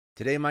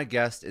Today, my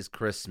guest is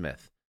Chris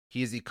Smith.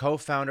 He is the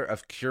co-founder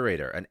of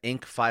Curaytor, an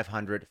Inc.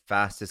 500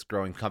 fastest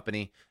growing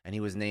company, and he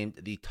was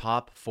named the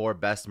top 4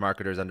 best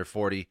marketers under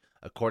 40,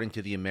 according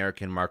to the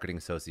American Marketing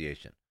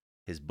Association.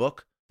 His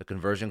book, The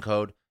Conversion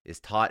Code, is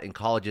taught in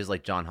colleges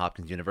like Johns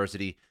Hopkins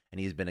University, and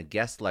he has been a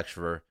guest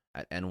lecturer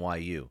at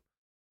NYU.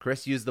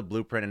 Chris used the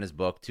blueprint in his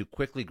book to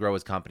quickly grow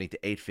his company to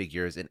 8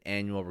 figures in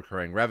annual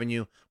recurring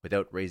revenue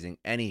without raising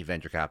any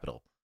venture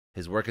capital.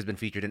 His work has been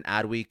featured in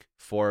Adweek,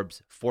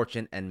 Forbes,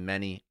 Fortune, and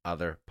many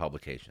other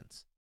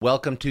publications.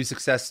 Welcome to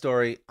Success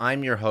Story.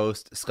 I'm your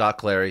host, Scott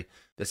Clary.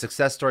 The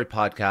Success Story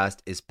podcast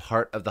is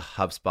part of the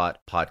HubSpot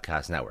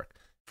podcast network.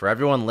 For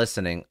everyone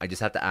listening, I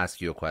just have to ask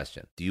you a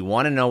question. Do you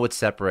want to know what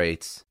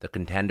separates the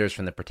contenders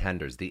from the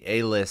pretenders, the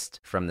A-list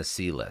from the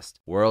C-list,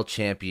 world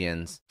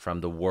champions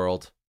from the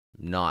world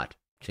not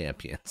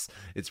champions?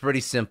 It's pretty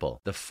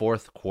simple. The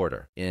fourth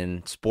quarter.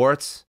 In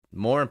sports,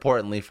 more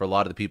importantly for a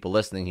lot of the people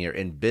listening here,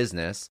 in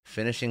business,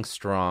 finishing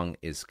strong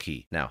is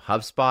key. Now,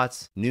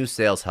 HubSpot's new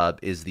Sales Hub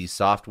is the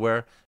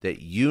software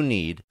that you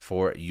need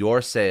for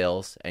your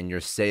sales and your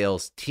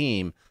sales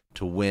team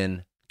to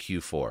win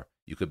Q4.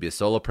 You could be a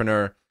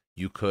solopreneur.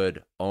 You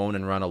could own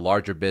and run a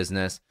larger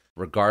business.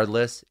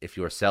 Regardless, if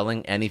you are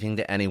selling anything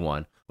to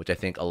anyone, which I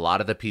think a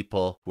lot of the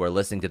people who are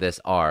listening to this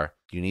are,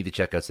 you need to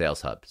check out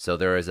Sales Hub. So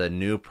there is a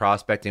new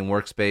prospecting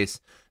workspace.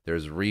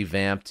 There's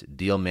revamped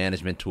deal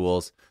management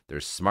tools.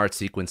 There's smart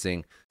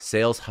sequencing.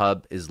 Sales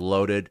Hub is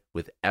loaded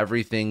with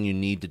everything you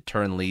need to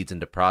turn leads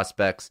into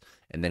prospects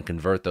and then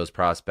convert those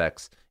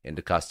prospects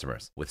into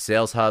customers. With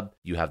Sales Hub,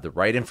 you have the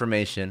right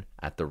information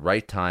at the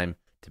right time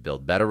to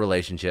build better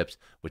relationships,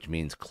 which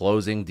means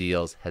closing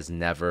deals has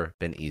never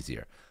been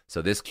easier.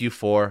 So this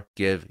Q4,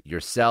 give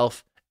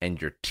yourself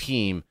and your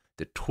team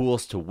the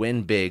tools to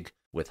win big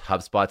with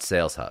HubSpot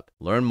Sales Hub.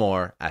 Learn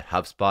more at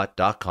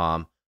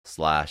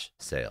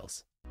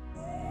hubspot.com/sales.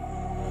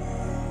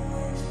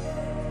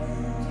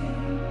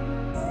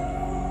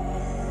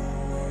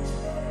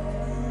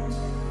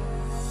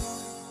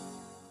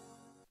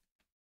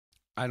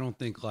 I don't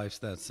think life's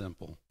that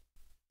simple,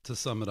 to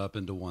sum it up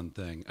into one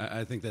thing.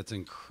 I think that's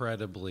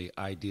incredibly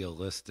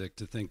idealistic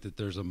to think that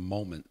there's a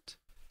moment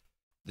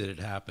that it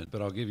happened.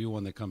 But I'll give you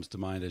one that comes to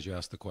mind as you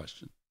ask the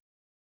question,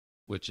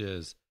 which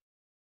is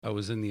I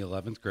was in the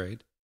 11th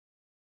grade.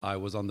 I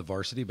was on the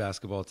varsity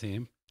basketball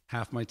team.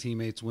 Half my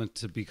teammates went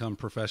to become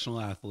professional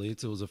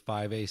athletes. It was a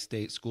 5A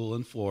state school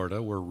in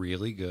Florida. We're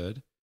really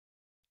good.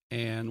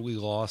 And we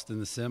lost in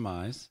the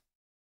semis.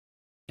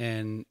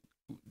 And,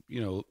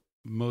 you know,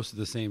 most of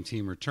the same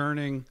team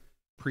returning,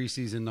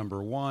 preseason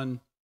number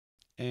 1.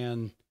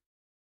 And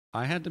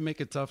I had to make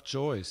a tough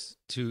choice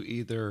to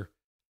either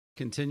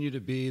continue to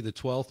be the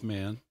 12th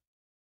man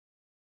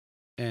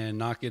and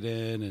knock it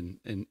in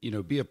and you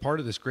know, be a part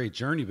of this great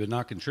journey, but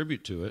not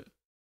contribute to it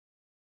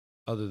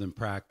other than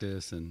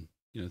practice and,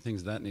 you know,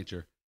 things of that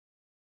nature.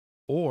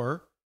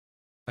 Or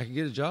I could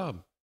get a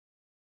job.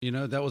 You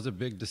know, that was a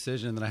big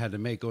decision that I had to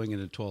make going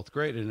into 12th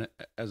grade. And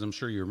as I'm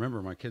sure you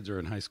remember, my kids are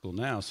in high school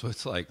now. So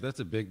it's like, that's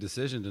a big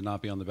decision to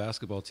not be on the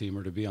basketball team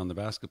or to be on the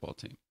basketball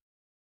team.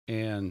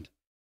 And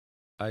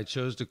I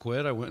chose to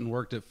quit. I went and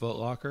worked at Foot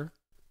Locker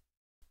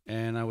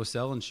and I was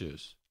selling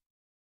shoes.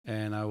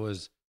 And I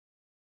was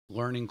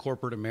learning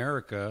corporate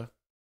America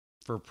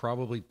for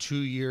probably 2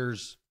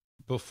 years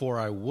before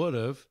I would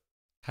have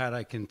had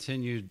I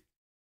continued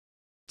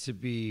to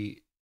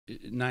be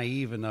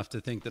naive enough to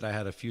think that I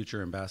had a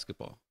future in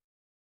basketball.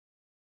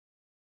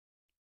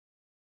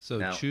 So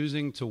now,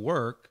 choosing to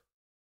work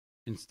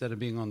instead of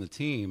being on the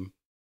team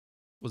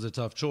was a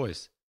tough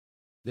choice.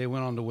 They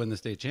went on to win the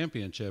state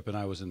championship and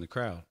I was in the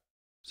crowd.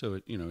 So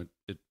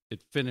it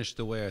finished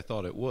the way I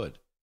thought it would.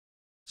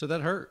 So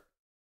that hurt.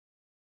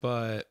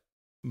 But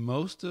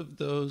most of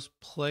those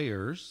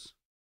players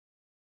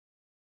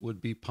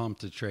would be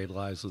pumped to trade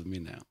lives with me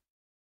now.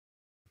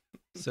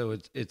 So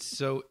it's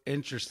so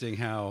interesting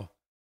how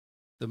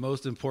the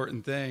most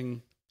important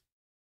thing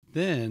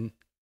then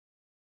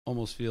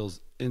almost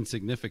feels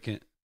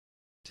insignificant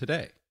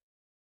today.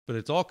 But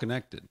it's all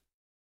connected.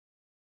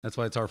 That's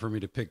why it's hard for me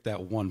to pick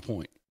that one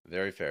point.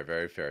 Very fair,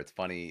 very fair. It's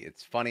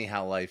funny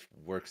how life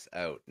works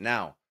out.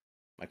 Now,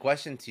 my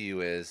question to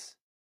you is,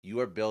 you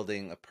are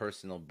building a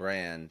personal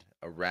brand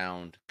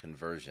around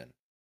conversion.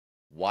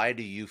 Why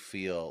do you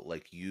feel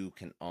like you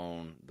can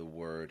own the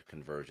word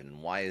conversion?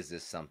 And why is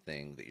this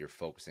something that you're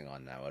focusing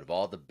on now? Out of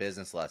all the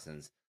business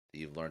lessons that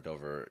you've learned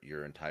over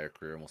your entire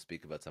career, and we'll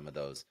speak about some of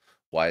those,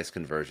 why is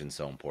conversion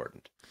so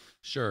important?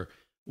 Sure.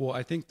 Well,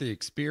 I think the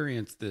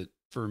experience that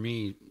for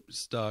me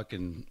stuck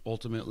and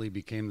ultimately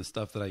became the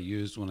stuff that I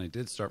used when I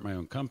did start my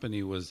own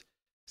company was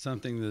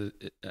something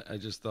that I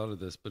just thought of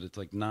this, but it's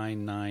like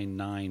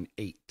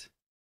 9998.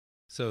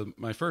 So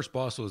my first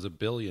boss was a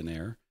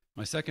billionaire.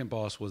 My second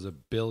boss was a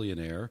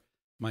billionaire.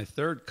 My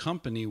third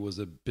company was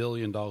a $1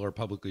 billion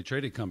publicly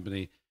traded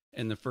company.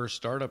 And the first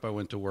startup I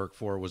went to work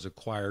for was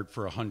acquired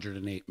for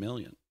 $108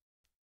 million.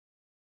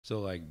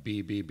 So like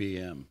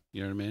BBBM,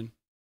 you know what I mean?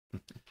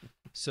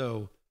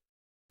 So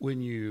when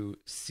you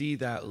see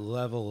that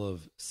level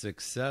of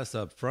success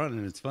up front,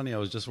 and it's funny, I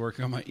was just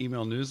working on my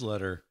email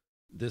newsletter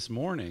this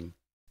morning,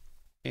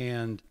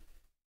 and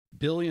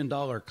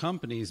billion-dollar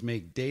companies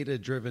make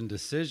data-driven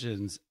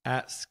decisions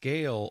at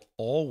scale,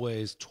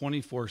 always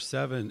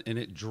 24/7, and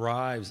it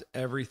drives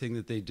everything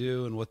that they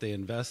do and what they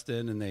invest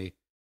in, and they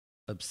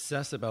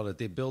obsess about it.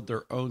 They build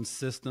their own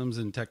systems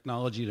and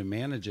technology to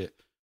manage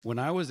it. When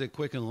I was at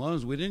Quicken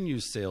Loans, we didn't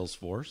use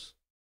Salesforce.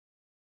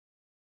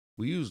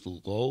 We used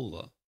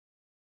Lola.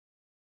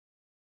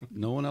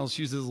 No one else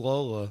uses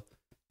Lola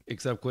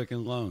except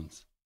Quicken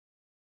Loans.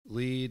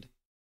 Lead,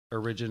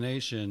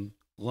 origination,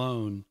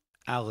 loan,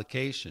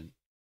 allocation.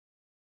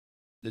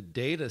 The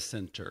data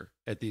center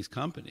at these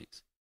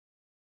companies.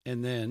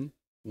 And then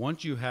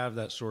once you have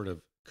that sort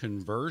of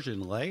conversion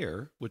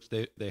layer, which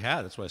they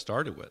had, that's what I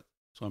started with.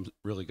 So I'm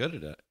really good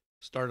at it.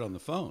 Started on the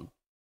phone,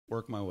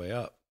 work my way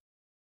up.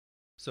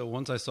 So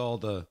once I saw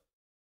the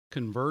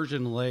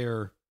conversion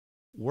layer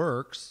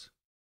works,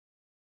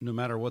 no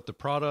matter what the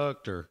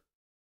product or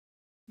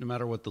no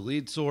matter what the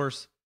lead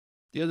source,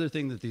 the other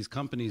thing that these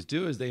companies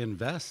do is they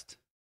invest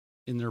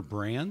in their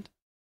brand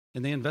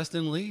and they invest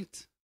in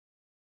leads.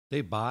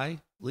 They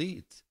buy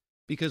leads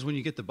because when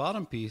you get the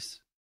bottom piece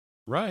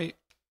right,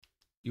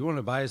 you want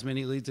to buy as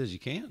many leads as you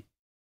can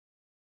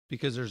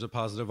because there's a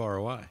positive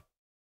ROI.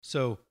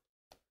 So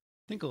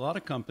I think a lot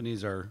of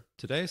companies are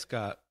today,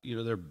 Scott,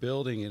 they're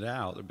building it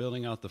out. They're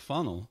building out the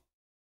funnel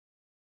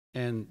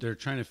and they're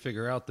trying to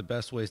figure out the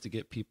best ways to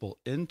get people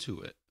into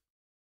it,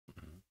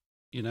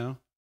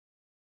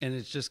 And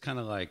it's just kind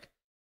of like,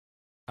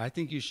 I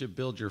think you should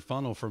build your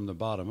funnel from the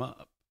bottom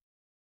up.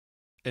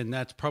 And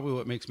that's probably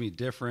what makes me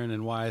different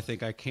and why I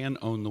think I can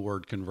own the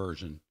word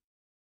conversion,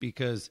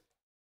 because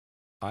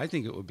I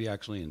think it would be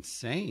actually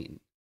insane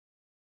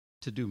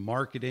to do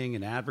marketing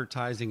and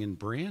advertising and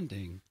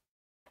branding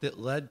that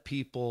led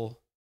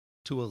people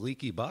to a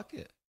leaky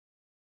bucket,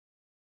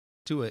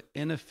 to an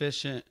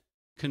inefficient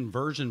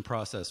conversion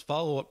process,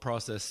 follow-up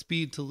process,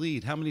 speed to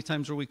lead. How many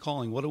times are we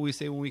calling? What do we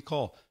say when we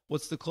call?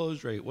 What's the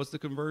close rate? What's the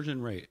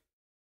conversion rate?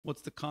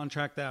 What's the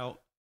contract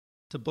out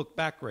to book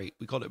back rate?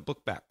 We called it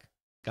book back.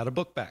 Got to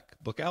book back,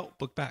 book out,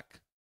 book back.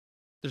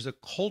 There's a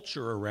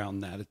culture around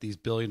that at these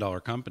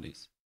billion-dollar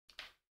companies.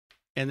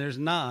 And there's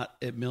not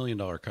at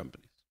million-dollar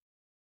companies.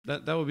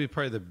 That would be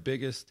probably the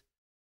biggest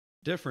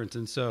difference.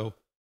 And so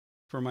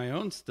for my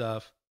own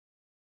stuff,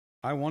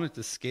 I want it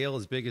to scale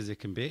as big as it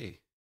can be.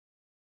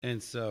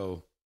 And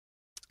so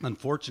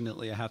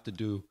unfortunately, I have to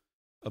do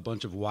a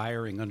bunch of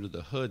wiring under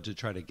the hood to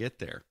try to get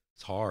there.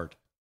 It's hard.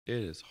 It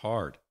is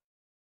hard.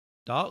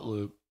 Dot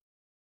Loop,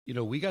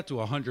 we got to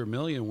 100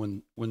 million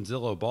when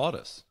Zillow bought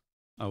us.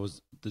 I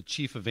was the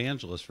chief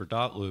evangelist for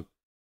Dot Loop.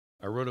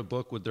 I wrote a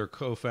book with their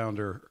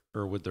co-founder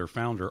or with their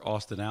founder,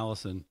 Austin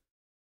Allison.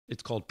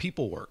 It's called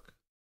People Work.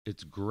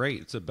 It's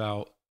great. It's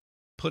about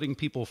putting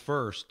people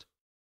first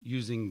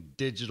using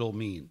digital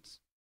means.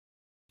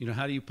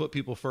 How do you put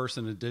people first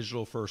in a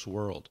digital first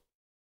world?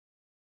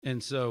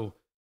 And so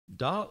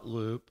Dot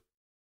Loop,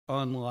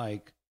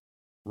 unlike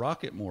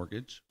Rocket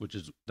Mortgage,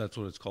 that's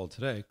what it's called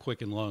today,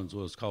 Quicken Loans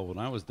was called when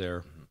I was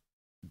there,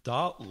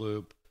 Dot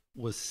Loop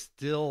was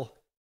still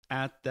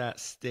at that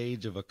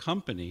stage of a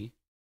company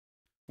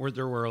where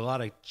there were a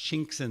lot of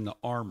chinks in the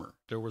armor.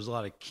 There was a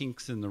lot of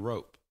kinks in the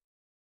rope.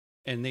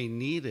 And they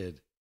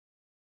needed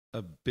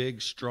a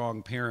big,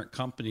 strong parent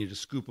company to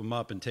scoop them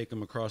up and take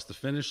them across the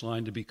finish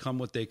line to become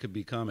what they could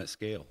become at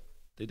scale.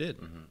 They did.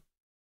 Mm-hmm.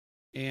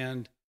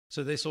 And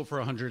so they sold for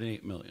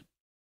 108 million.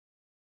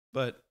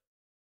 But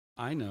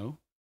I know,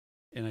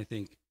 and I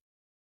think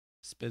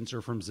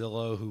Spencer from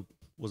Zillow, who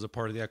was a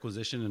part of the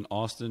acquisition, and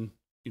Austin,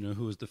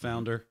 who was the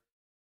founder,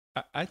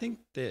 I think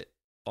that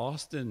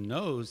Austin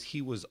knows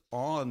he was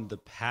on the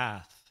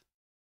path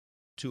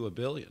to $1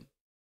 billion.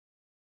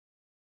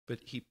 But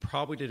he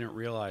probably didn't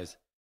realize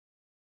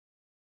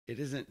it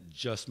isn't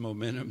just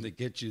momentum that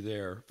gets you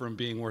there from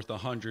being worth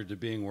 100 to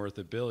being worth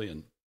 $1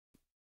 billion.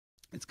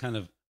 It's kind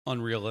of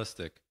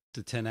unrealistic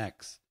to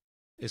 10x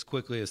as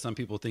quickly as some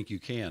people think you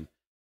can.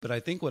 But I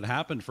think what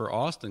happened for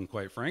Austin,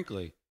 quite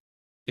frankly,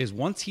 is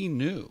once he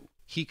knew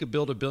he could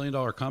build $1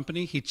 billion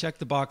company, he checked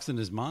the box in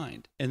his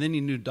mind. And then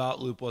he knew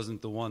Dot Loop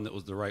wasn't the one that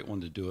was the right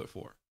one to do it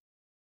for.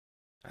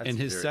 And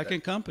his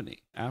second company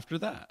after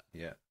that,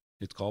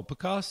 it's called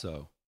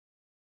Picasso.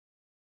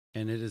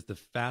 And it is the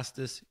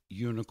fastest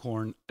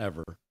unicorn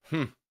ever.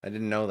 I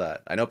didn't know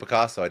that. I know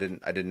Picasso. I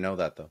didn't know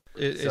that though.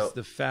 It's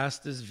the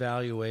fastest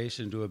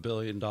valuation to $1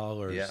 billion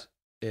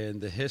in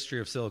the history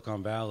of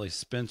Silicon Valley.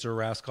 Spencer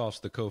Rascoff's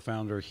the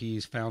co-founder.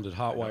 He's founded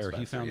Hotwire.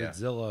 He founded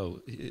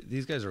Zillow.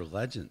 These guys are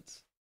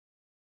legends.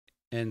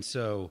 And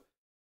so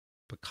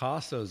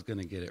Picasso is going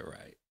to get it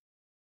right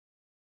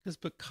because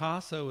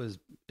Picasso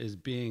is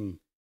being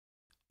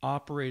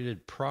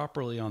operated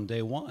properly on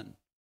day one.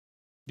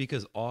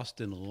 Because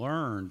Austin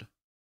learned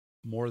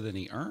more than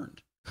he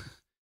earned.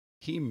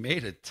 He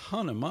made a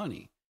ton of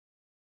money,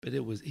 but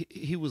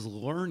he was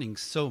learning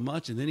so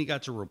much. And then he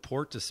got to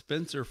report to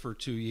Spencer for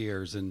 2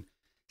 years and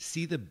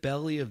see the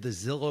belly of the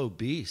Zillow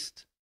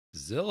beast.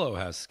 Zillow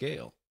has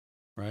scale,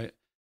 right?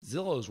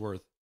 Zillow's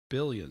worth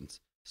billions.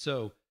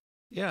 So,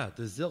 yeah,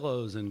 the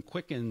Zillows and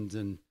Quickens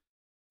and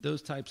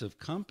those types of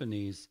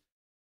companies,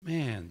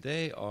 man,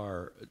 they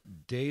are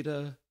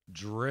data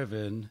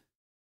driven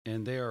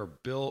and they are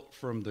built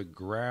from the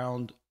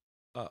ground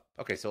up.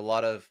 Okay, so a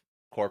lot of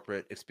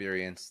corporate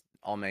experience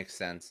all makes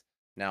sense.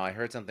 Now, I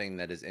heard something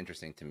that is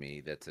interesting to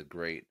me that's a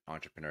great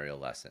entrepreneurial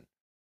lesson.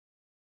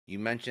 You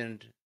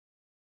mentioned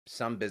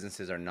some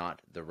businesses are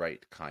not the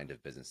right kind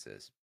of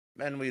businesses.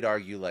 And we'd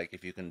argue like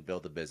if you can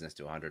build a business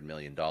to $100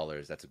 million,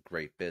 that's a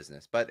great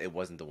business, but it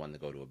wasn't the one to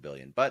go to $1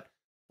 billion. But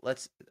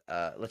let's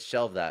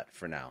shelve that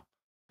for now.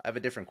 I have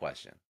a different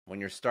question. When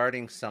you're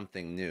starting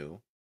something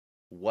new,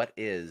 what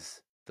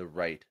is the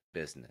right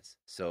business?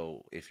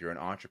 So if you're an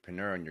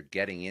entrepreneur and you're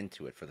getting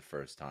into it for the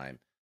first time,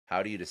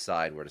 how do you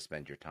decide where to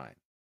spend your time?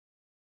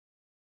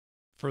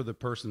 For the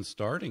person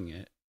starting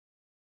it,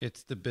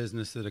 it's the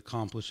business that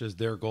accomplishes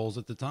their goals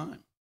at the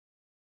time.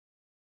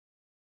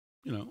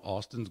 You know,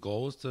 Austin's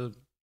goal is to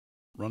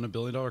run $1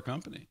 billion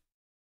company.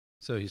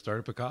 So he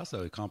started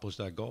Picasso, he accomplished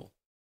that goal.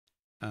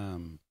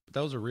 But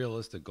that was a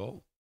realistic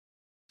goal.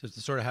 So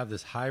to sort of have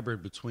this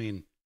hybrid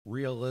between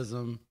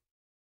realism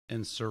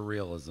and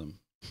surrealism.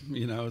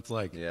 You know, it's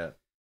like, Yeah.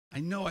 I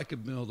know I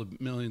could build $1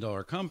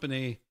 million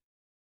company.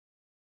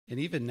 And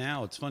even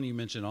now, it's funny you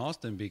mentioned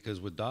Austin because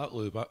with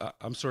Dotloop,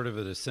 I'm sort of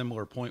at a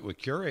similar point with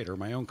Curaytor,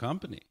 my own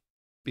company,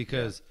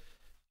 because,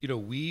 you know,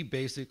 we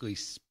basically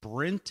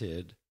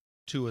sprinted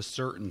to a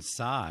certain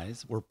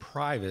size. We're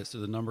private, so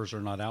the numbers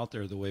are not out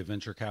there the way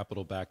venture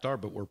capital backed are,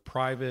 but we're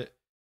private,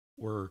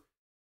 we're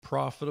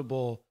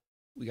profitable,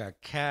 we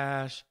got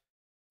cash,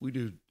 we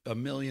do $1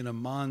 million a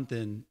month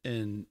in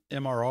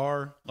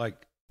MRR.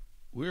 Like,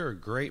 we're a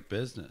great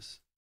business.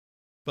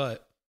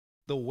 But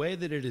the way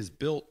that it is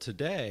built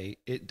today,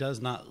 it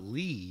does not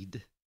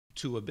lead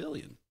to $1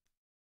 billion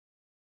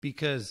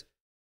because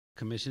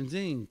Commissions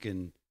Inc.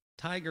 and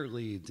Tiger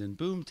Leads and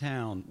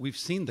Boomtown, we've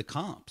seen the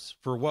comps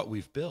for what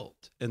we've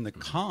built. And the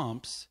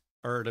comps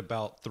are at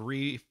about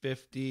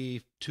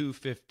 350,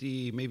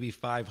 250, maybe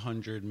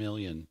 500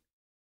 million.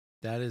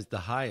 That is the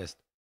highest.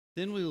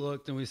 Then we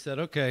looked and we said,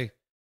 okay,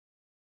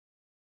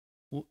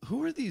 well,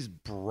 who are these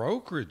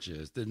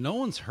brokerages that no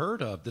one's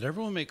heard of, that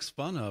everyone makes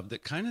fun of,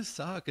 that kind of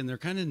suck and they're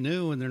kind of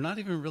new and they're not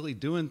even really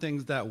doing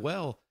things that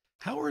well?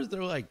 How are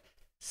there like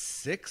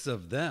 6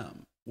 of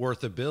them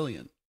worth $1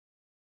 billion?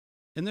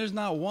 And there's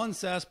not one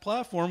SaaS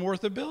platform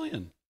worth $1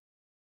 billion.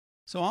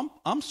 So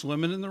I'm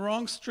swimming in the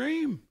wrong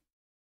stream.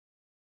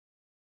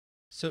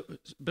 So,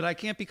 but I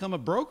can't become a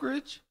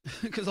brokerage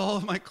because all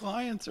of my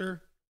clients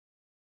are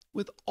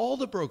with all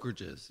the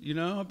brokerages. You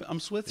know, I'm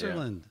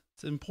Switzerland. Yeah.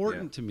 It's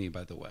important to me,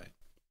 by the way.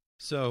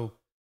 So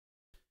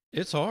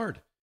it's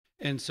hard.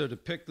 And so to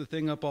pick the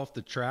thing up off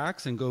the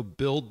tracks and go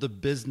build the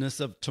business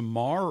of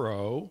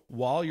tomorrow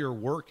while you're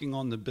working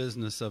on the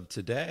business of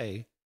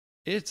today,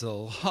 it's a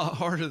lot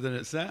harder than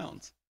it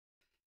sounds.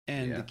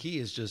 And the key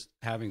is just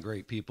having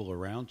great people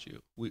around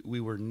you. We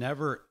were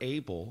never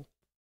able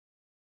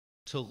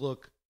to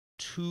look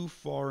too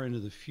far into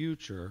the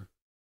future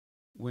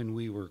when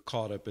we were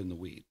caught up in the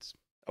weeds.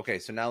 Okay,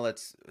 so now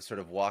let's sort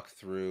of walk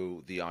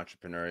through the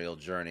entrepreneurial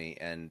journey.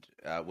 And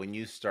when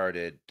you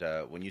started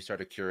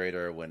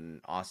Curaytor,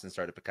 when Austin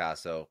started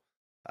Picasso,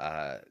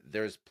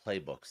 there's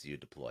playbooks you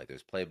deploy.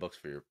 There's playbooks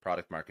for your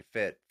product market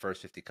fit,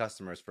 first 50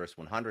 customers, first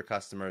 100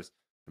 customers,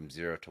 from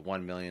 0 to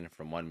 1 million,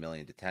 from 1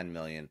 million to 10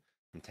 million,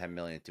 from 10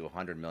 million to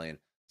 100 million.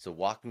 So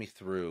walk me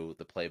through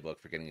the playbook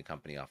for getting a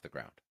company off the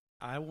ground.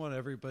 I want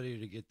everybody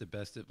to get the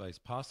best advice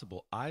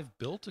possible. I've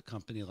built a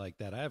company like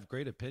that. I have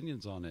great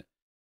opinions on it.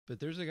 But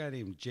there's a guy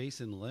named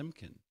Jason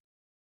Lemkin.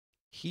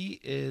 He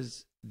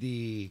is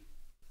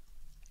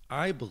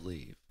I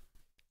believe,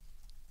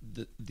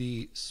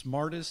 the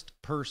smartest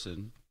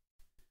person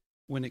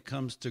when it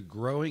comes to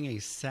growing a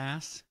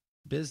SaaS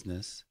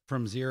business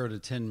from 0 to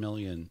 10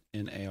 million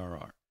in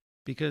ARR.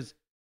 Because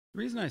the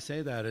reason I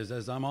say that is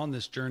as I'm on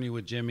this journey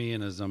with Jimmy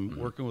and as I'm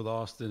working with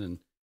Austin and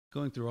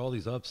going through all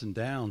these ups and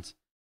downs,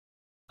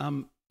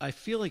 I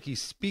feel like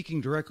he's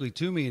speaking directly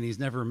to me and he's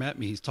never met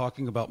me. He's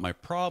talking about my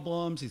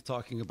problems. He's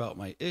talking about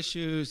my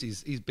issues.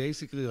 He's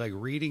basically like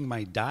reading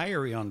my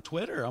diary on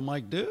Twitter. I'm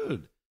like,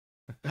 dude,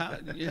 how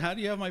do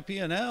you have my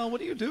P&L? What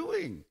are you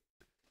doing?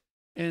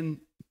 And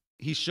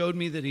he showed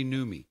me that he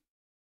knew me.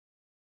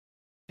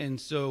 And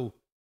so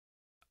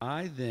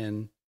I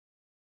then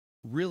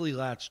really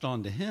latched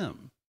on to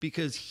him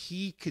because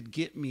he could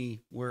get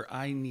me where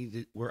I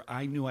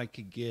knew I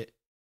could get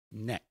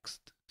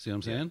next. See what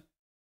I'm saying?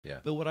 Yeah.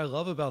 But what I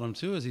love about him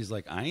too is he's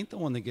like, I ain't the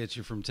one that gets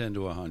you from 10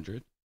 to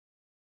 100.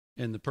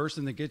 And the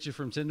person that gets you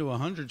from 10 to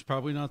 100 is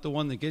probably not the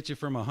one that gets you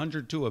from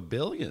 100 to $1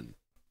 billion.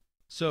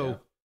 So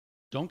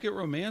don't get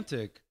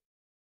romantic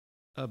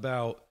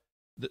about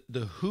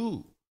the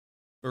who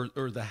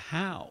or the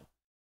how.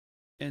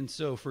 And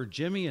so for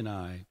Jimmy and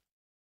I,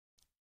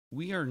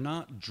 we are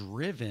not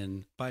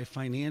driven by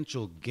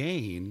financial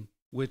gain,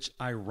 which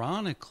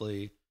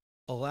ironically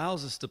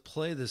allows us to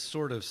play this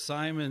sort of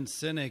Simon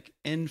Sinek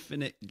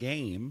infinite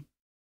game.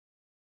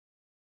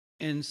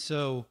 And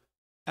so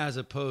as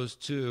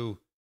opposed to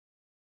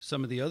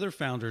some of the other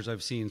founders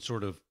I've seen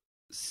sort of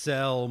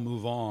sell,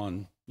 move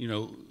on,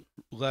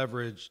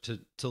 leverage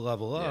to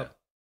level up.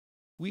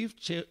 We've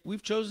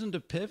chosen to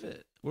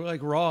pivot. We're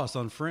like Ross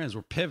on Friends.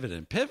 We're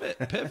pivoting,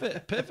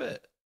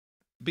 pivot,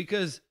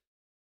 because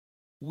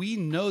we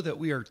know that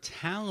we are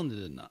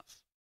talented enough.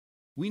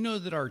 We know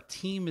that our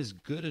team is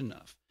good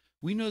enough.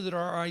 We know that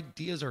our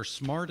ideas are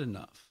smart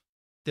enough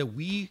that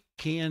we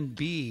can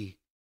be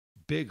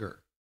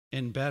bigger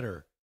and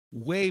better,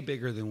 way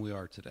bigger than we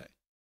are today.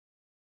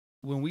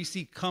 When we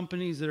see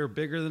companies that are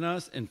bigger than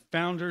us and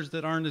founders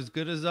that aren't as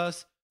good as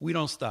us, we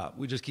don't stop.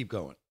 We just keep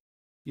going,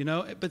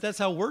 but that's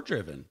how we're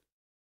driven.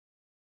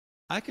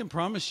 I can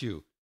promise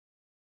you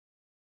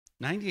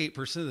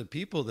 98% of the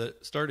people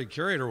that started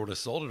Curaytor would have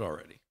sold it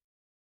already.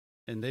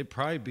 And they'd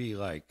probably be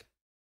like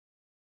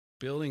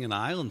building an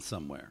island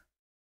somewhere,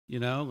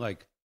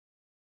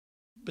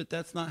 but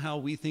that's not how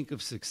we think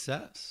of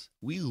success.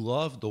 We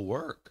love the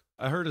work.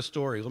 I heard a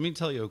story. Let me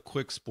tell you a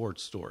quick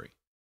sports story.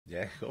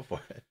 Yeah, go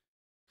for it.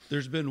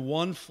 There's been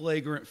one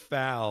flagrant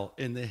foul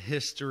in the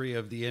history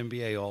of the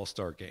NBA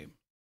All-Star game.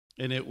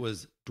 And it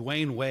was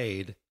Dwayne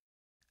Wade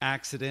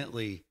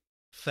accidentally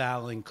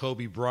fouling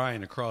Kobe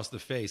Bryant across the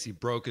face. He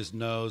broke his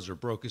nose or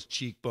broke his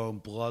cheekbone.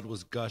 Blood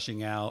was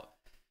gushing out.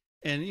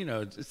 And,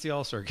 it's the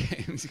All-Star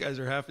game.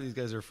 Half of these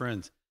guys are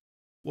friends.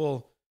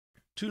 Well,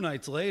 2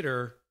 nights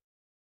later,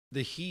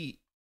 the Heat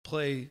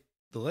play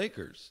the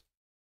Lakers.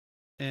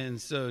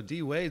 And so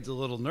D Wade's a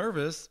little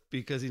nervous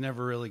because he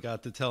never really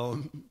got to tell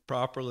him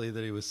properly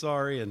that he was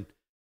sorry. And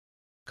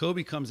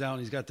Kobe comes out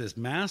and he's got this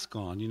mask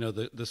on,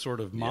 the sort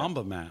of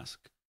Mamba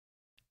mask.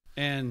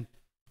 And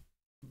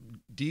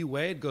D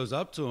Wade goes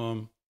up to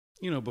him,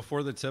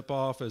 before the tip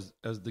off as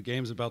the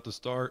game's about to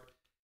start.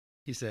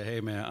 He said, "Hey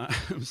man,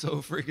 I'm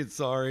so freaking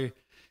sorry.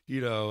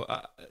 It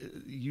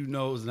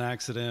was an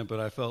accident,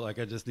 but I felt like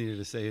I just needed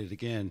to say it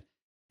again."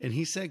 And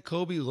he said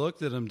Kobe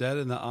looked at him dead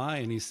in the eye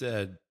and he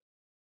said,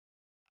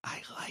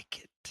 "I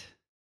like it."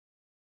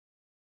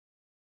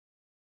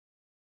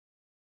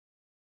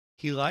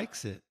 He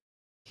likes it.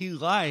 He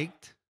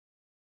liked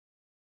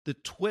the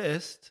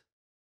twist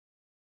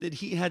that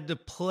he had to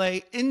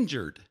play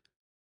injured.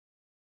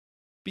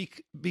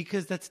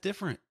 Because that's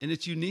different and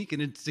it's unique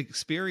and it's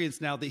experience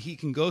now that he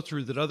can go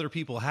through that other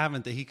people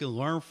haven't, that he can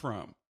learn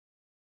from,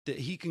 that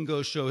he can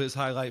go show his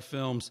highlight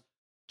films,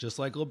 just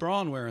like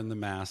LeBron wearing the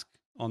mask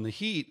on the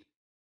Heat.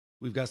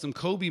 We've got some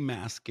Kobe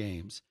mask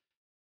games.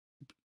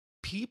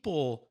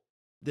 People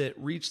that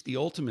reach the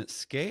ultimate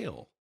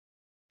scale,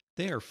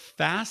 they are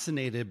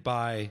fascinated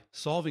by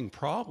solving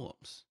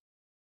problems.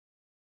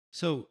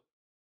 So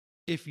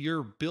if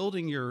you're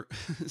building your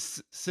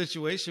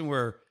situation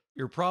where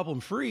you're problem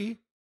free,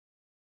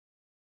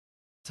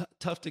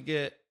 tough to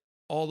get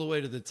all the way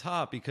to the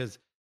top because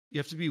you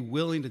have to be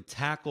willing to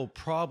tackle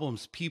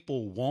problems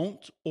people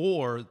won't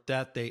or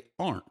that they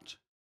aren't.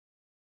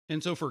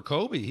 And so for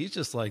Kobe, he's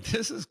just like,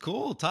 this is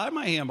cool. Tie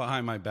my hand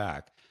behind my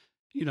back.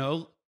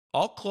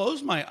 I'll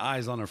close my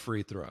eyes on a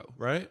free throw,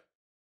 right?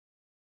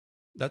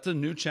 That's a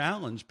new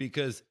challenge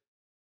because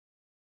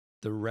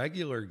the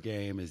regular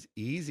game is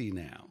easy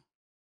now.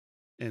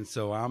 And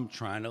so I'm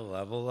trying to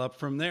level up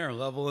from there.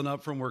 Leveling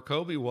up from where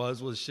Kobe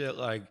was shit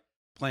like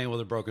playing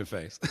with a broken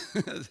face,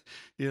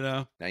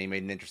 Now you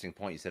made an interesting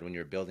point. You said when you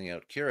were building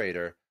out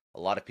Curaytor, a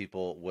lot of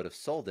people would have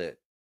sold it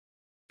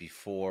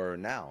before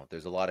now.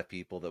 There's a lot of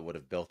people that would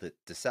have built it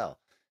to sell.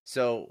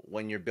 So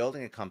when you're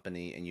building a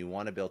company and you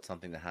want to build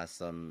something that has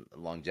some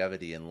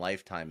longevity and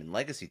lifetime and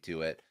legacy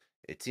to it,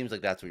 it seems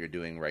like that's what you're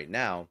doing right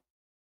now.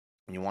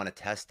 And you want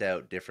to test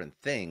out different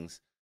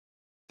things.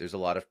 There's a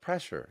lot of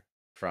pressure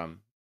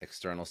from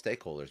external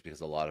stakeholders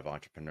because a lot of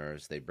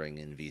entrepreneurs, they bring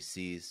in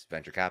VCs,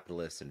 venture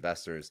capitalists,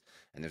 investors,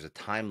 and there's a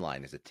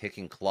timeline, there's a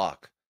ticking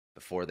clock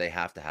before they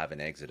have to have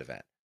an exit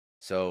event.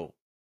 So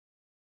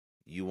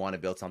you want to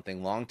build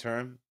something long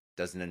term.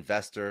 Does an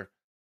investor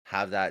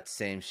have that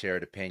same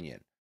shared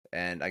opinion?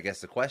 And I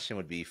guess the question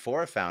would be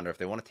for a founder, if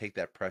they want to take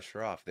that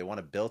pressure off, they want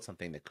to build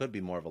something that could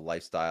be more of a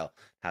lifestyle,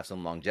 have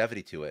some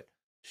longevity to it,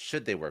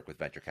 should they work with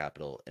venture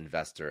capital,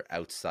 investor,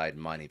 outside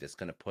money that's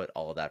going to put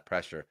all of that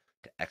pressure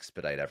to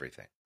expedite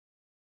everything?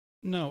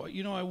 No,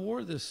 I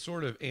wore this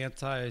sort of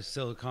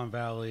anti-Silicon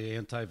Valley,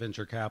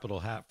 anti-venture capital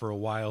hat for a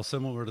while,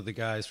 similar to the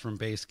guys from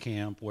Base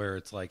Camp, where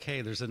it's like,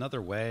 hey, there's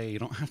another way. You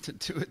don't have to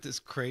do it this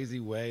crazy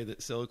way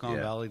that Silicon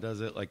Valley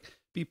does it. Like,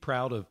 be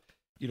proud of,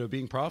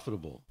 being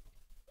profitable,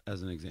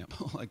 as an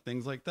example, like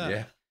things like that.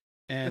 Yeah.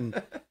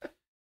 And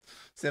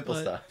simple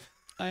stuff.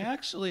 I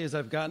actually, as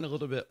I've gotten a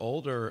little bit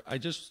older,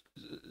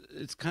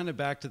 it's kind of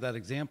back to that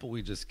example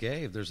we just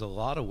gave. There's a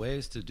lot of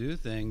ways to do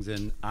things,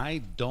 and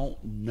I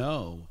don't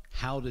know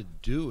how to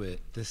do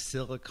it the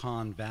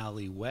Silicon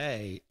Valley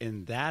way.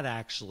 And that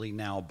actually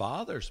now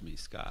bothers me,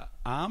 Scott.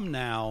 I'm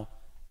now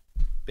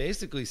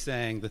basically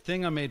saying the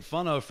thing I made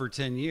fun of for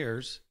 10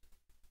 years,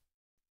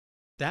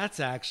 that's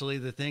actually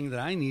the thing that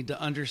I need to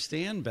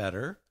understand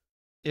better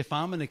if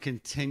I'm going to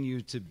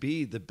continue to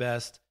be the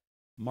best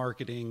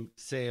marketing,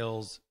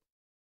 sales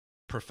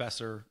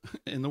professor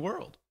in the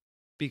world.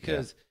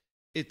 Because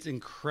it's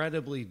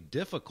incredibly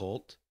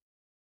difficult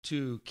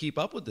to keep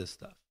up with this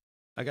stuff.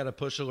 I got a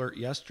push alert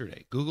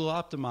yesterday. Google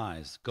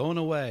Optimize going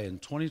away in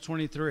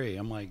 2023.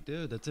 I'm like,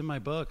 dude, that's in my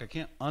book. I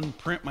can't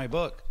unprint my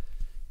book,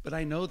 but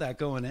I know that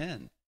going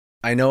in.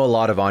 I know a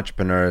lot of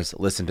entrepreneurs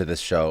listen to this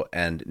show,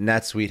 and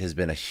NetSuite has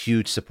been a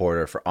huge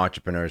supporter for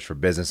entrepreneurs, for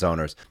business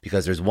owners,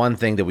 because there's one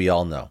thing that we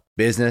all know.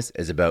 Business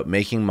is about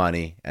making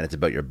money, and it's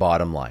about your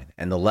bottom line.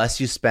 And the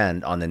less you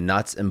spend on the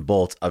nuts and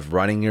bolts of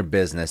running your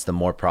business, the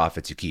more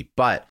profits you keep.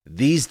 But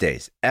these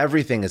days,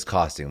 everything is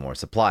costing more.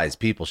 Supplies,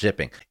 people,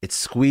 shipping. It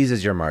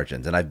squeezes your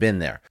margins, and I've been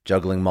there,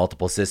 juggling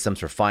multiple systems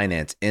for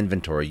finance,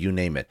 inventory, you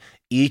name it,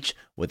 each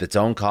with its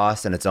own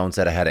costs and its own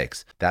set of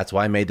headaches. That's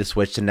why I made the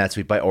switch to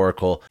NetSuite by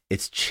Oracle.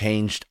 It's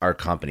changed our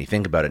company.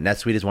 Think about it.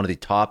 NetSuite is one of the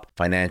top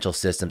financial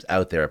systems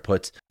out there. It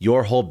puts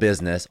your whole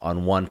business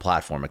on one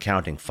platform,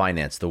 accounting,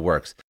 finance, the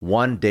works.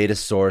 One data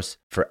source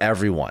for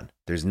everyone.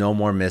 There's no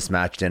more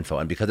mismatched info.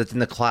 And because it's in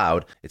the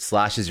cloud, it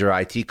slashes your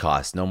IT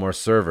costs. No more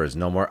servers,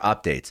 no more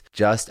updates.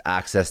 Just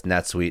access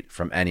NetSuite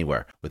from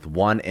anywhere. With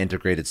one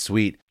integrated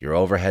suite, your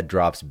overhead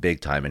drops big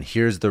time. And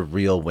here's the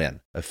real win.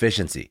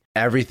 Efficiency.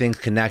 Everything's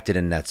connected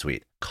in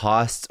NetSuite.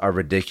 Costs are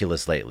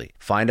ridiculous lately.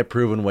 Find a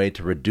proven way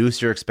to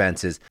reduce your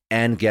expenses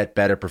and get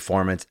better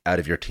performance out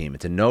of your team.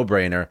 It's a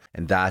no-brainer,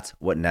 and that's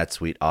what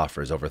NetSuite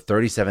offers. Over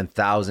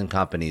 37,000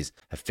 companies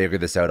have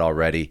figured this out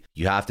already.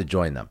 You have to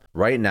join them.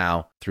 Right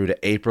now, through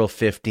to April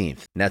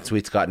 15th,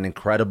 NetSuite's got an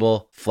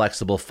incredible,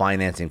 flexible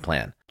financing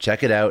plan.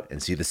 Check it out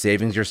and see the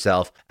savings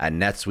yourself at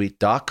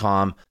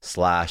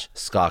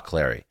netsuite.com/Scott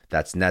Clary.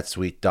 That's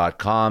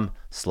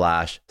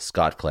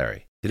netsuite.com/Scott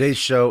Clary. Today's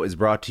show is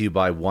brought to you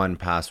by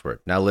 1Password.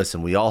 Now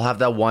listen, we all have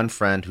that one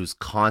friend who's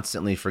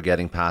constantly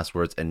forgetting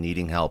passwords and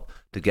needing help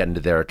to get into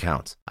their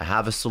accounts. I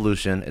have a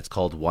solution. It's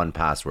called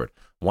 1Password.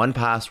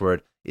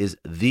 1Password is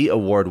the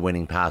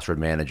award-winning password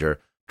manager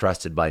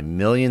trusted by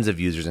millions of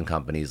users and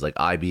companies like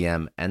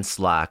IBM and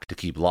Slack to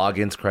keep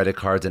logins, credit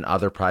cards, and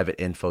other private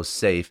info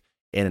safe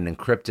in an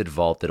encrypted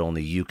vault that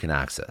only you can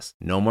access.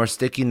 No more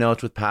sticky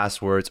notes with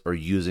passwords or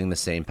using the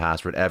same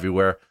password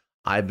everywhere.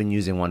 I've been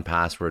using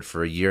 1Password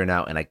for a year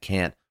now, and I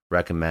can't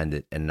recommend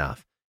it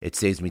enough. It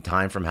saves me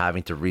time from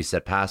having to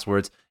reset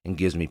passwords and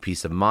gives me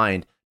peace of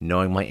mind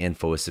knowing my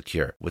info is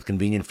secure. With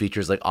convenient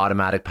features like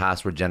automatic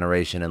password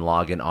generation and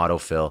login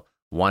autofill,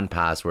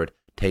 1Password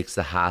takes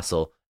the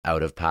hassle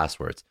out of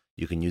passwords.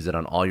 You can use it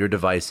on all your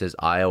devices,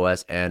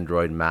 iOS,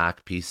 Android,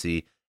 Mac,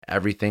 PC.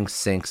 Everything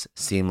syncs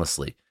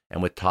seamlessly.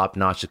 And with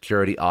top-notch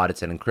security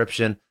audits and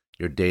encryption,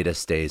 your data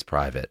stays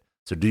private.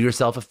 So do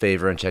yourself a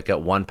favor and check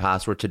out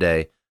 1Password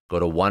today. Go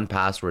to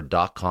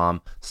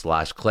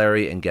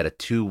onepassword.com/Clary and get a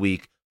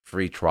 2-week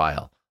free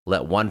trial.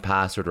 Let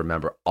 1Password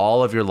remember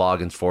all of your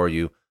logins for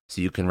you so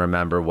you can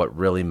remember what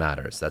really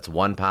matters. That's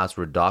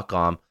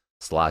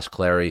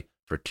onepassword.com/Clary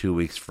for 2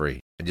 weeks free.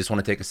 I just want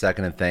to take a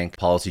second and thank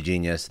Policy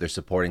Genius. They're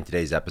supporting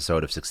today's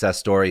episode of Success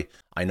Story.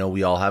 I know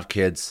we all have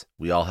kids.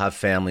 We all have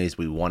families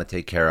we want to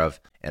take care of.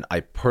 And I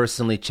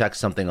personally checked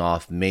something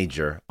off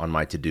major on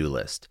my to-do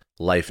list.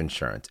 Life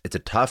insurance. It's a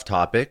tough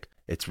topic.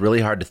 It's really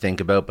hard to think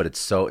about, but it's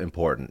so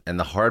important. And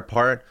the hard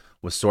part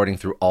was sorting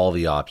through all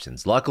the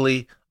options.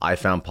 Luckily, I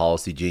found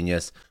Policy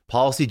Genius.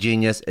 Policy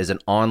Genius is an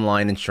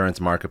online insurance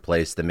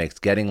marketplace that makes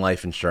getting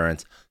life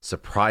insurance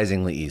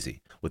surprisingly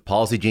easy. With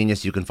Policy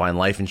Genius, you can find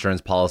life insurance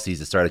policies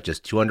that start at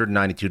just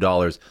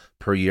 $292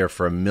 per year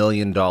for $1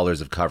 million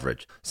of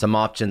coverage. Some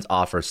options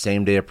offer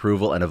same-day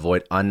approval and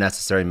avoid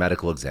unnecessary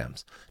medical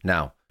exams.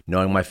 Now,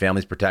 knowing my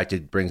family's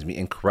protected brings me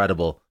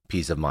incredible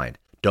peace of mind.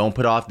 Don't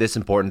put off this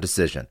important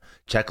decision.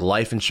 Check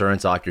life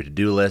insurance off your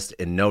to-do list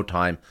in no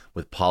time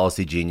with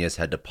Policy Genius.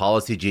 Head to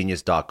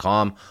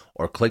policygenius.com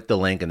or click the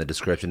link in the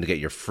description to get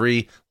your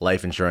free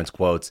life insurance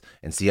quotes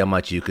and see how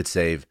much you could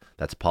save.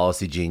 That's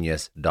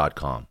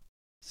policygenius.com.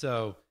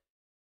 So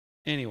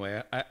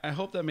anyway, I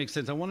hope that makes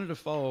sense. I wanted to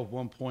follow up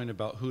one point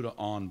about who to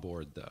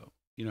onboard, though.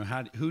 You know,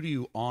 who do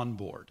you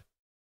onboard?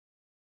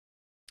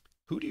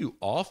 Who do you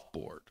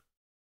offboard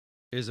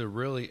is a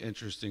really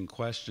interesting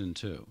question,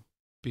 too,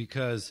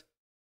 because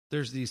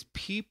there's these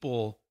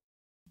people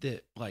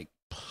that like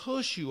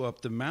push you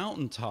up the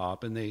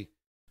mountaintop and they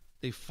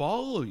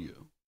follow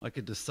you like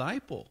a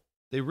disciple.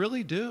 They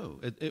really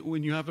do.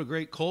 When you have a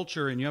great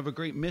culture and you have a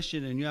great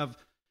mission and you have,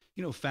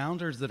 you know,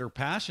 founders that are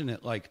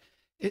passionate, like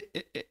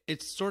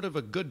it's sort of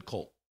a good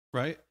cult,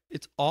 right?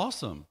 It's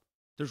awesome.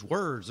 There's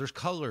words, there's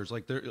colors,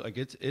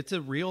 it's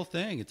a real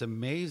thing. It's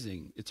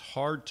amazing. It's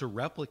hard to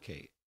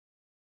replicate.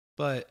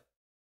 But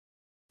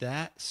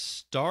that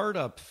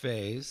startup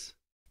phase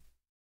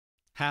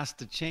has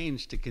to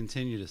change to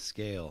continue to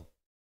scale.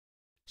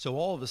 So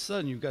all of a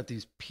sudden, you've got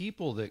these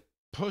people that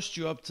pushed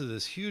you up to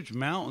this huge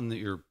mountain that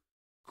you're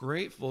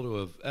grateful to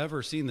have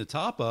ever seen the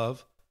top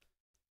of,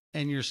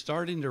 and you're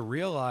starting to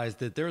realize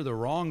that they're the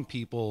wrong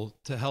people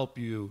to help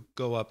you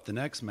go up the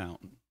next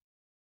mountain.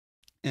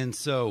 And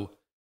so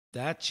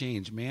that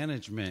change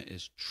management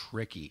is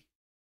tricky,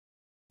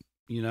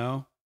 you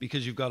know,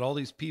 because you've got all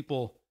these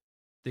people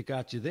that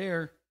got you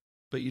there,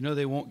 but you know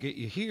they won't get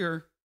you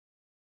here.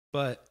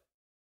 But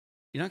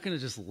You're not going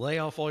to just lay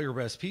off all your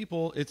best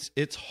people.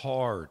 It's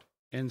hard.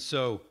 And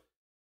so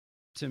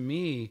to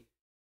me,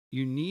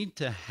 you need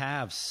to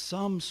have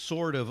some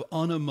sort of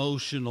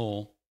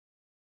unemotional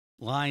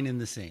line in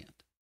the sand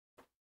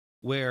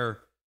where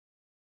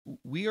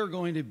we are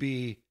going to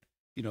be,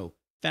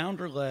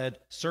 founder led,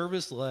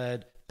 service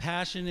led,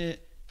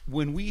 passionate.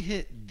 When we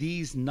hit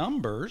these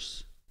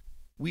numbers,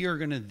 we are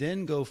going to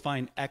then go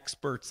find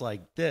experts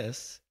like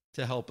this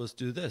to help us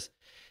do this.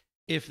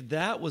 If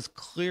that was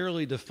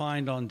clearly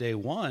defined on day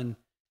one,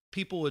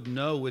 people would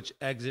know which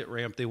exit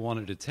ramp they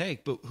wanted to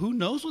take. But who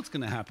knows what's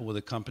going to happen with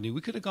a company?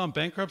 We could have gone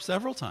bankrupt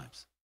several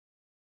times.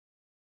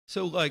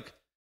 So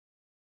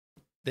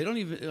they don't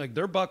even,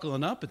 they're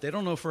buckling up, but they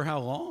don't know for how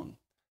long.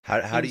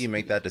 How do you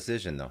make that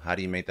decision, though? How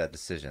do you make that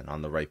decision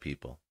on the right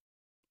people?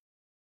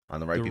 On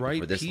the right people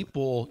for this,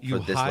 people you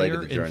for this hire leg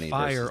of the journey and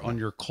fire versus on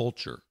your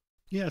culture.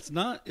 Yeah,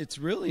 it's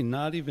really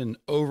not even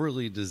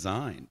overly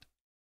designed.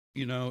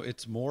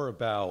 It's more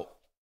about,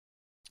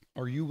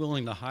 are you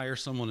willing to hire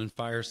someone and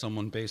fire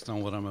someone based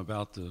on what I'm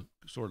about to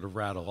sort of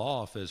rattle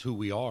off as who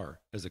we are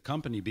as a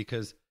company?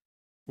 Because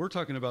we're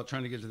talking about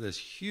trying to get to this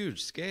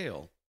huge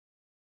scale.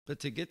 But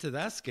to get to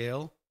that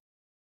scale,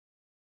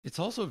 it's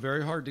also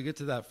very hard to get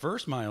to that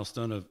first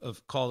milestone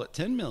of call it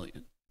 10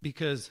 million,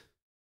 because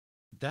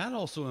that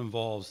also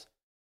involves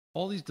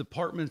all these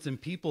departments and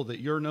people that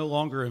you're no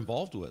longer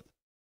involved with,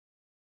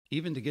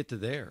 even to get to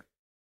there.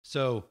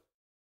 So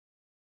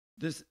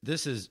this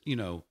is,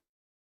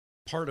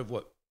 part of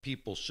what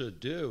people should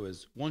do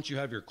is, once you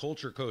have your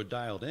culture code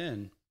dialed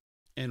in,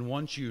 and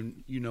once you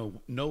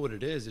know what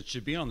it is, it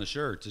should be on the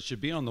shirts, it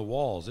should be on the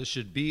walls, it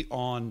should be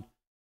on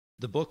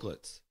the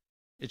booklets,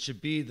 it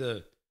should be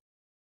the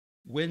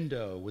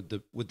window with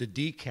the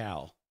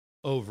decal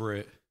over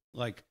it,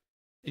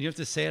 and you have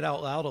to say it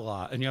out loud a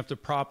lot, and you have to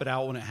prop it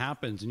out when it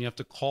happens, and you have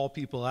to call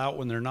people out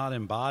when they're not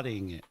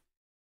embodying it.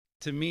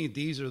 To me,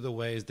 these are the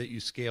ways that you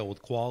scale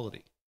with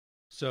quality.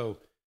 So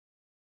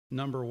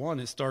number one,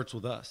 it starts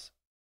with us.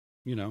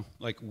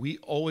 We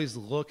always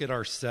look at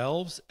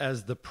ourselves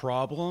as the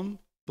problem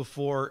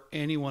before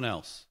anyone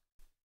else.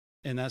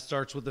 And that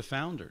starts with the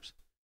founders.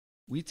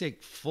 We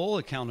take full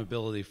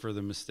accountability for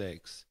the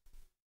mistakes.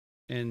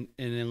 And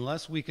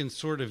unless we can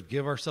sort of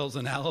give ourselves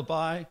an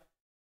alibi,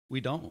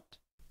 we don't.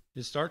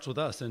 It starts with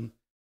us. And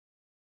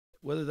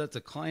whether that's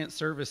a client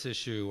service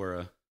issue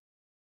or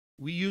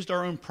we used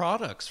our own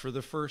products for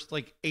the first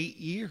 8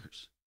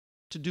 years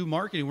to do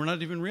marketing. We're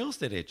not even real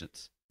estate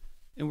agents.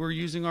 And we're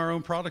using our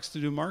own products to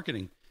do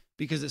marketing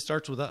because it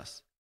starts with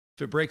us.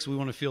 If it breaks, we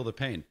want to feel the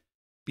pain.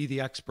 Be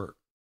the expert.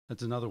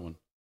 That's another one.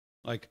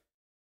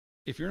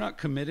 If you're not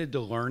committed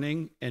to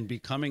learning and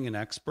becoming an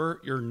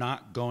expert, you're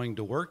not going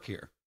to work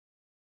here.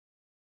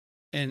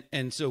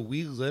 And so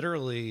we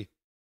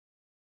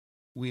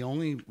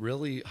only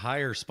really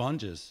hire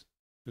sponges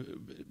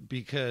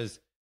because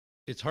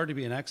it's hard to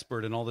be an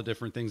expert in all the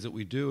different things that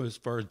we do as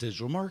far as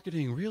digital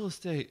marketing, real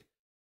estate.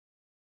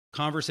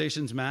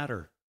 Conversations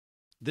matter.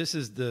 This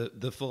is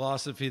the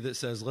philosophy that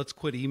says, let's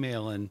quit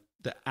emailing.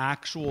 The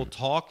actual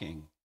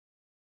talking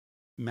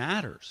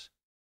matters.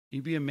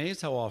 You'd be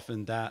amazed how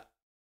often that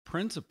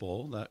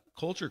principle, that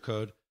culture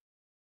code,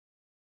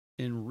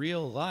 in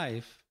real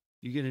life,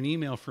 you get an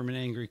email from an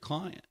angry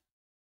client.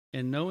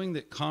 And knowing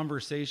that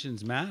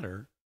conversations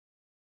matter,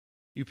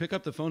 you pick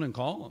up the phone and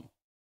call them.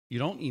 You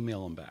don't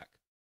email them back.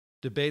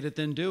 Debate it,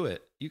 then do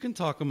it. You can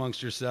talk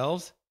amongst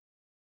yourselves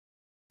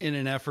in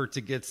an effort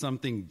to get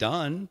something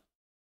done,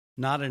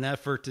 not an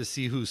effort to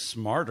see who's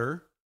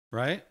smarter,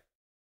 right?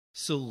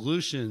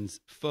 Solutions,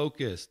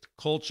 focused,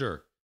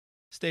 culture.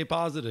 Stay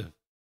positive.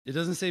 It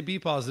doesn't say be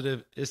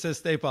positive. It says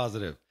stay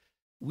positive.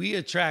 We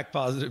attract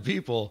positive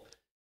people.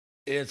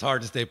 It's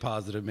hard to stay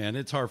positive, man.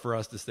 It's hard for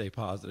us to stay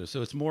positive.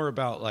 So it's more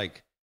about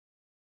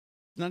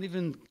not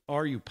even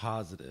are you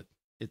positive?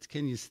 It's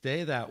can you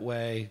stay that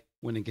way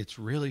when it gets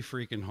really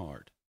freaking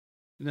hard?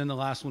 And then the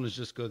last one is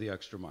just go the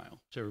extra mile,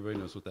 which everybody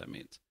knows what that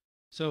means.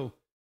 So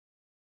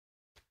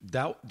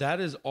that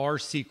is our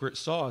secret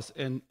sauce.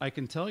 And I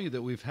can tell you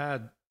that we've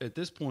had at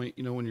this point,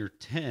 when you're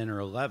 10 or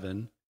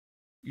 11,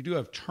 you do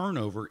have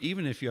turnover,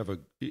 even if you have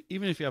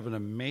an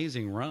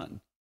amazing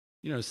run.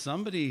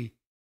 Somebody,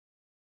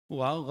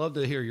 well, I'd love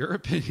to hear your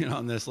opinion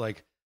on this.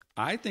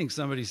 I think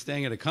somebody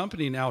staying at a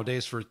company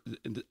nowadays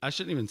I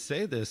shouldn't even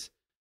say this.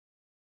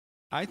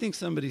 I think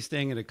somebody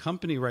staying at a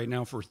company right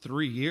now for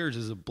 3 years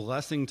is a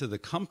blessing to the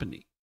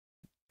company.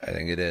 I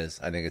think it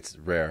is. I think it's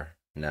rare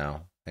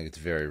now. I think it's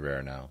very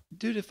rare now.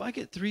 Dude, if I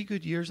get 3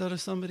 good years out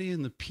of somebody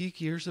in the peak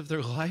years of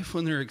their life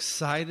when they're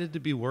excited to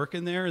be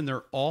working there and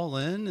they're all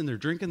in and they're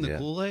drinking the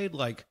Kool-Aid,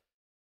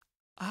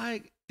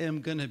 I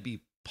am going to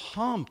be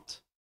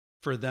pumped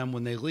for them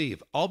when they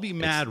leave. I'll be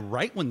mad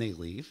right when they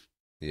leave.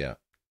 Yeah.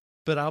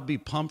 But I'll be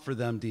pumped for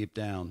them deep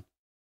down.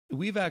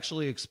 We've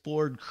actually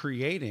explored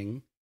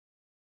creating,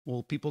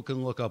 well, people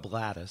can look up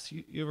Lattice.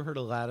 You ever heard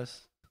of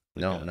Lattice?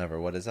 No, never.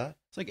 What is that?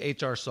 It's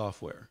like HR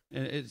software.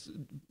 And it's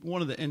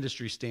one of the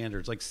industry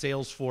standards, like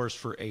Salesforce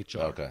for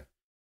HR.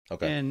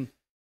 Okay. And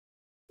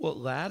what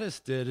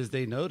Lattice did is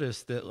they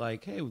noticed that,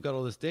 like, hey, we've got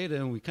all this data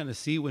and we kind of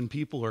see when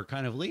people are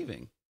kind of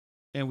leaving,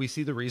 and we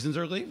see the reasons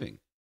they're leaving.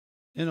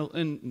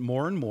 And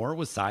more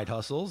with side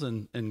hustles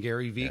and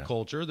Gary V Yeah.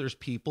 culture, there's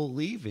people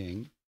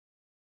leaving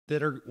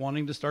that are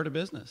wanting to start a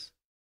business.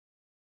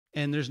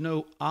 And there's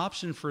no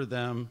option for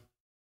them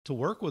to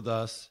work with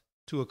us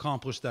to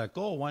accomplish that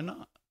goal. Why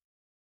not?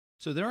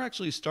 So they're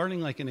actually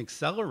starting like an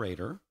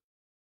accelerator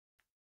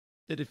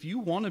that if you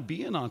want to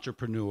be an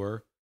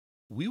entrepreneur,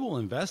 we will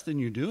invest in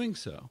you doing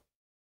so.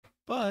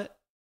 But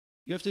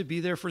you have to be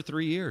there for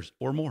 3 years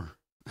or more.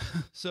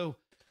 So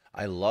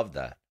I love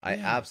that. I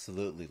Yeah.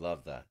 absolutely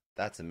love that.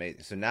 That's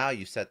amazing. So now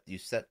you set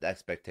the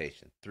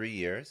expectation, 3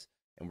 years,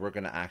 and we're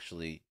gonna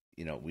actually,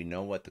 we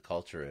know what the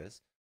culture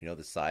is. We know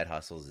the side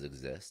hustles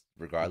exist,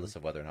 regardless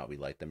of whether or not we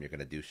like them. You're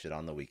gonna do shit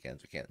on the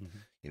weekends. We can't,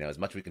 as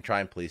much as we can try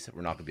and police it,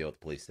 we're not gonna be able to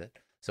police it.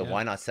 So Yeah.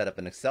 why not set up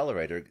an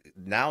accelerator?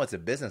 Now it's a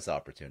business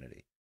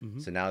opportunity.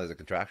 Mhm. So now there's a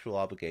contractual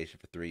obligation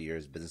for 3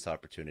 years, business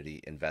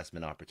opportunity,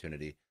 investment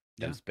opportunity,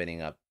 them Yeah.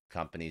 spinning up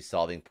companies,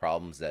 solving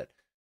problems that,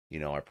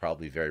 are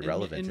probably very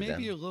relevant and to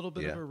them. maybe a little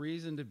bit Yeah. of a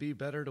reason to be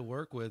better to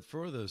work with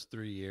for those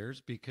 3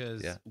 years,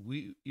 because Yeah.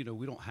 we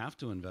don't have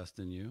to invest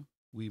in you.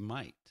 We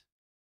might.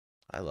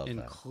 I love And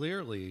that.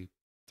 clearly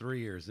 3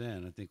 years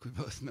in, I think we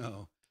both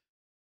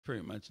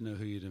pretty much know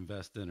who you'd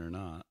invest in or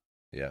not.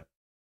 Yeah.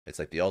 It's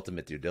like the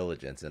ultimate due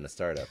diligence in a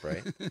startup,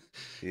 right?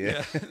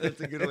 Yeah, that's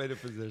a good way to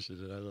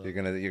position it. I love You're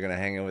it. gonna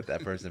hang out with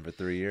that person for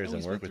 3 years And we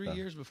and work spent with 3 them.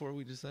 years before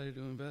we decided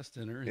to invest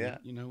in her. And,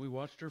 Yeah. we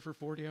watched her for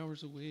 40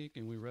 hours a week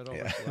and we read all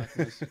Yeah. her Slack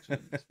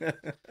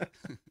messages.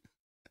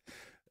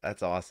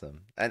 That's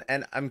awesome.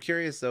 And I'm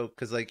curious though,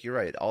 because like you're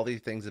right, all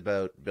these things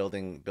about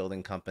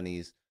building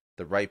companies,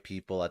 the right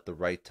people at the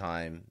right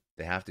time,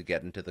 they have to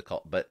get into the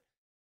cult, but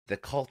the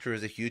culture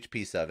is a huge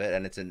piece of it,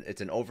 and it's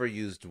an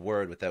overused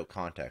word without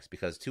context,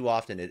 because too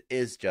often it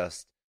is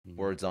just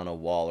words on a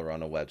wall or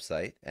on a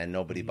website and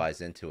nobody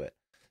buys into it.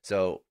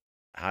 So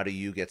how do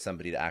you get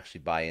somebody to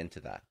actually buy into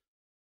that?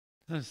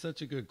 That's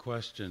such a good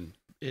question.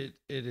 It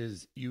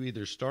is, you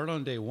either start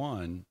on day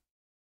one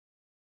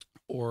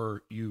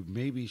or you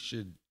maybe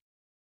should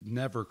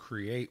never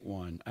create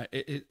one.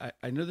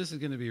 I know this is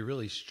going to be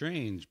really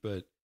strange,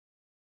 but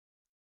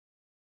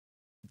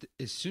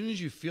as soon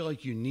as you feel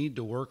like you need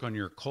to work on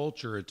your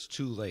culture, it's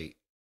too late.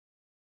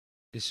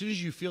 As soon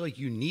as you feel like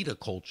you need a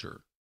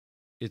culture,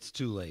 it's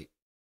too late.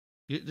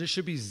 There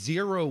should be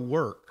zero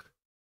work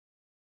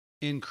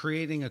in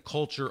creating a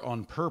culture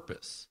on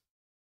purpose.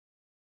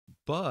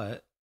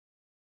 But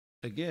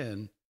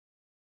again,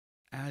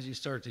 as you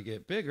start to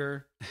get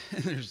bigger,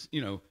 and there's,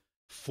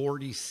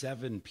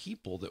 47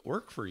 people that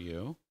work for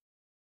you,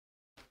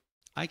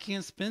 I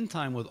can't spend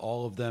time with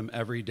all of them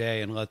every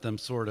day and let them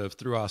sort of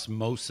through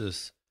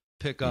osmosis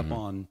pick up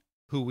on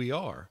who we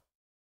are.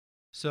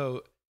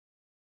 So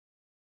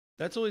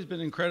that's always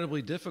been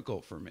incredibly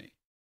difficult for me.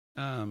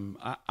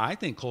 I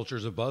think culture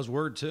is a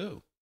buzzword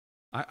too.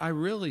 I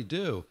really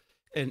do.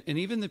 And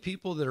even the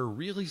people that are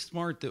really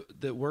smart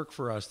that work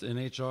for us in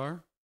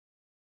HR,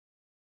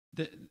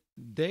 that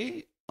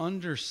they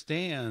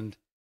understand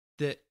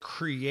that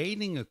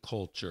creating a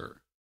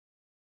culture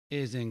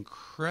is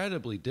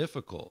incredibly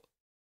difficult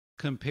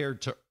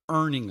compared to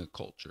earning a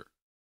culture.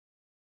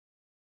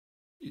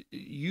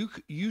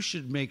 You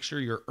should make sure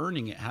you're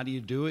earning it. How do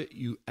you do it?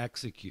 You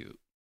execute.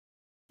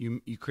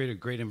 You create a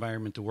great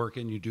environment to work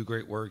in. You do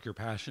great work. You're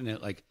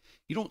passionate. Like,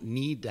 you don't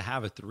need to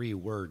have a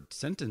 3-word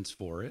sentence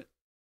for it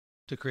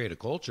to create a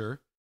culture.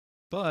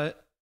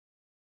 But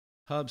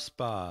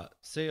HubSpot,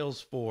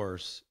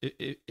 Salesforce,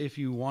 if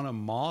you want to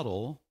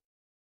model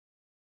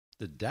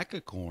the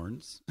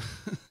decacorns,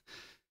 do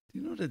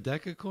you know what a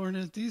decacorn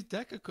is? These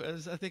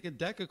decacorns, I think a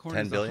decacorn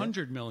is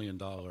 $100 million.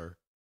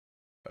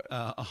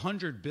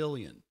 $100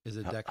 billion is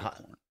a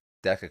decacorn.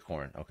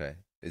 Decacorn, okay.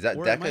 Is that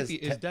or Deca? It might be,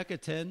 is Deca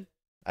 10?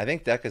 I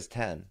think Deca's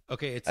 10.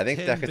 Okay, it's I think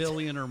 10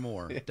 billion or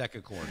more.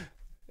 Decacorn.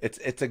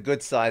 It's a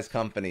good sized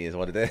company, is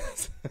what it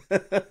is.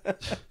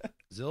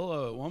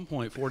 Zillow at one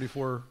point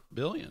 44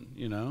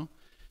 billion.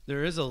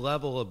 There is a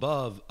level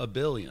above a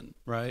billion,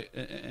 right?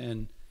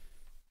 And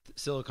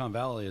Silicon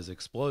Valley has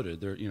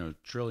exploded. They're $1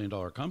 trillion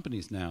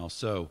companies now.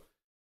 So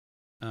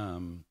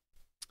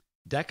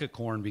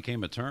decacorn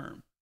became a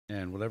term,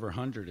 and whatever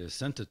 100 is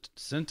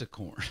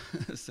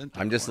centacorn.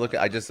 I'm just looking.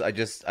 I just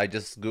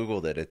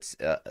googled it. It's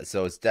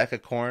so it's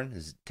decacorn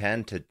is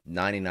 $10 to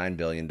 $99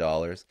 billion,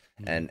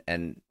 and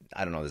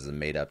I don't know. This is a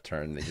made up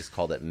term. They just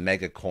called it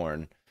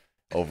megacorn,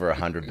 over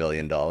 $100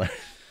 billion.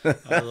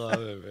 I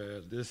love it,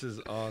 man. This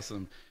is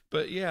awesome.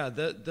 But yeah,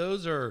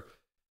 those are,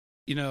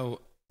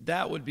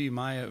 that would be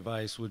my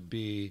advice, would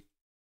be,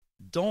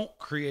 don't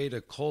create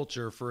a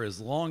culture for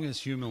as long as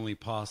humanly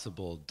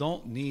possible.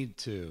 Don't need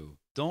to.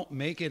 Don't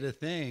make it a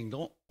thing.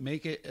 Don't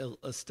make it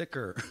a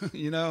sticker,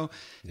 Yeah.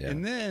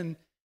 And then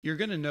you're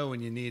going to know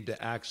when you need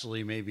to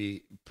actually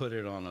maybe put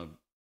it on a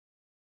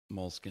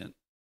moleskin.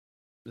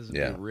 This would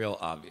be real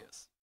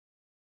obvious.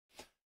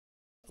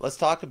 Let's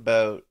talk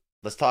about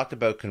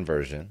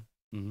conversion,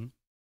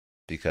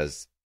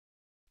 because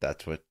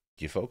that's what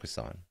you focus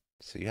on.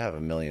 So you have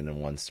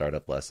 1,000,001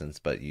 startup lessons,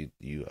 but you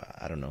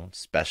I don't know,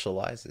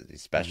 specialize. You Hmm.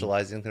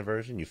 specialize in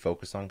conversion. You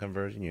focus on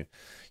conversion.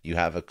 You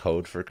have a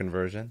code for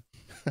conversion.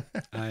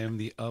 I am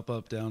the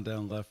up, down,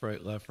 down, left,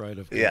 right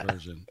of Yeah.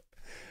 conversion.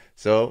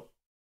 So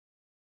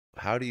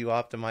how do you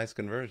optimize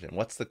conversion?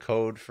 What's the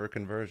code for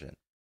conversion?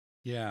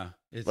 Yeah,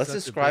 it's Let's such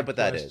a describe big what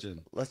that is.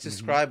 question. Let's Hmm.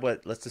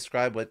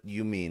 describe what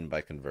you mean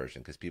by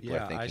conversion, because people are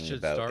Yeah, I thinking should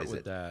about, start is with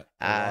it that.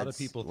 A lot of ads,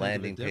 people think of it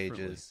landing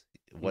differently. pages?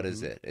 What is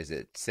Hmm. it? Is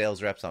it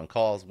sales reps on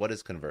calls? What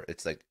is convert?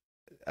 It's like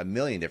a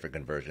million different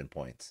conversion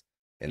points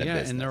in a Yeah,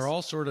 and they're business.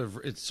 all sort of,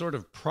 it's sort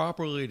of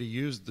properly to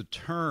use the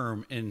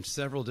term in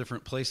several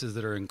different places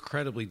that are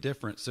incredibly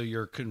different. So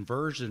your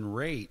conversion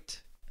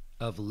rate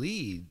of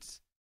leads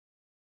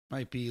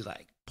might be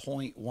like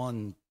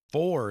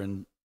 0.14,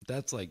 and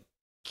that's like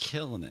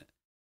killing it.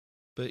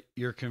 But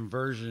your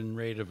conversion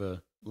rate of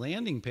a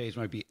landing page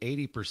might be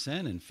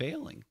 80% and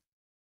failing.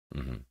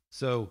 Hmm.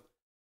 So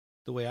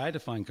the way I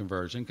define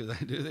conversion, because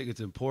I do think it's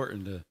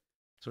important to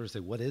sort of say,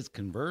 what is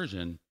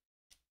conversion?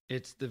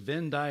 It's the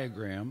Venn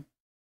diagram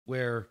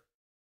where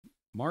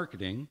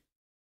marketing,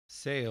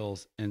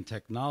 sales, and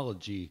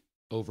technology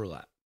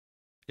overlap.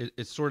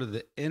 It's sort of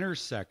the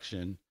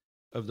intersection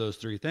of those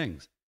three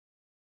things.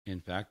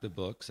 In fact, the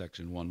book,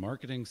 section one,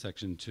 marketing,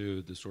 section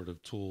two, the sort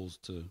of tools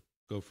to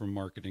go from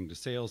marketing to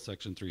sales,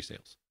 section three,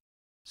 sales.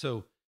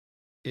 So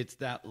it's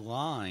that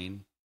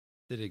line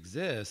that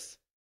exists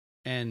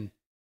and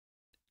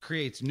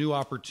creates new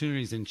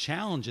opportunities and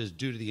challenges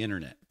due to the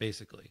internet,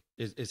 basically,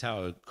 is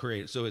how it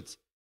creates. So it's,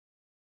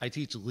 I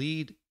teach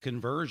lead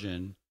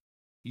conversion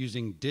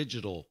using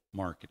digital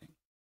marketing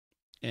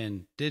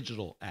and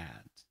digital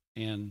ads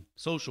and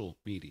social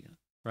media,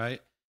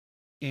 right?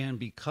 And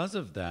because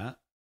of that,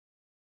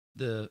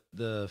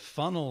 the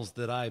funnels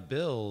that I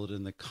build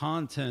and the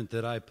content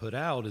that I put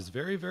out is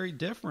very, very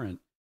different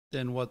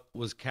than what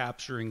was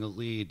capturing a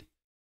lead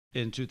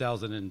in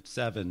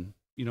 2007,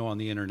 on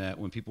the internet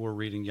when people were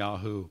reading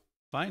Yahoo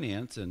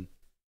Finance and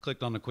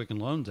clicked on a Quicken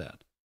Loans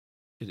ad.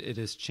 It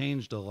has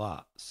changed a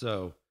lot.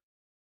 So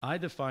I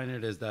define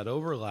it as that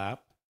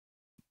overlap,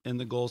 and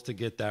the goal is to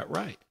get that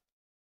right.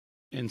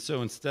 And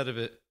so instead of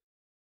it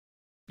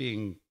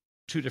being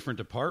two different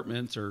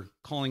departments or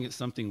calling it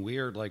something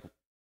weird like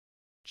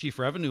chief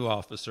revenue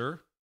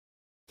officer,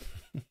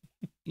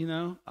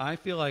 I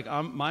feel like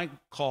my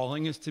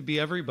calling is to be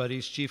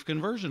everybody's chief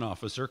conversion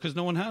officer because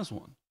no one has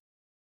one.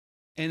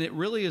 And it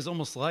really is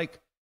almost like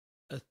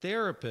a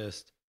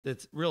therapist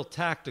that's real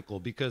tactical,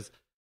 because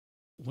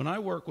when I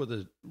work with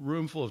a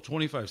room full of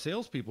 25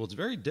 salespeople, it's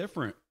very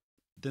different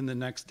than the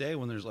next day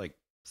when there's like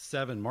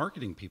 7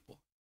 marketing people.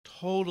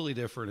 Totally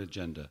different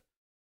agenda,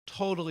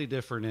 totally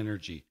different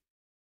energy.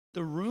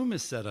 The room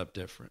is set up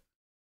different,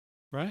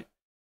 right?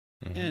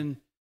 Hmm. And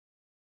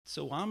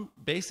so I'm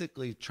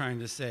basically trying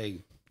to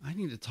say, I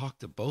need to talk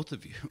to both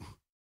of you.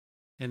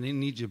 And I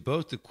need you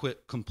both to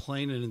quit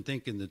complaining and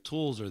thinking the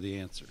tools are the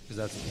answer, because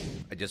that's.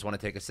 I just want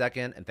to take a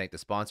second and thank the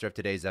sponsor of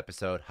today's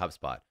episode,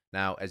 HubSpot.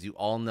 Now, as you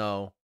all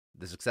know,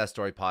 the Success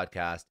Story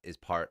podcast is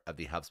part of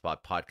the HubSpot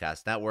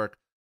podcast network.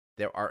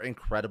 There are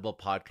incredible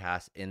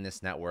podcasts in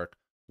this network.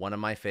 One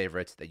of my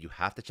favorites that you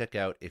have to check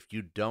out if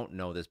you don't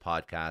know this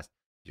podcast,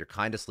 you're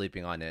kind of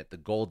sleeping on it, the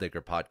Gold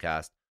Digger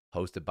podcast,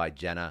 hosted by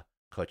Jenna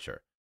Kutcher.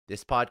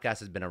 This podcast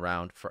has been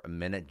around for a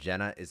minute.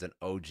 Jenna is an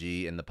OG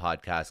in the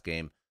podcast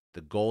game. The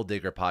Gold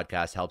Digger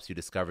podcast helps you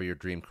discover your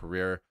dream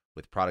career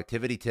with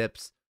productivity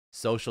tips,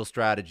 social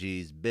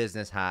strategies,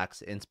 business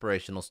hacks,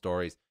 inspirational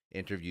stories,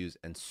 interviews,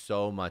 and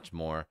so much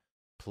more.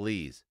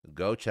 Please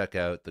go check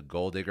out the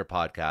Gold Digger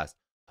podcast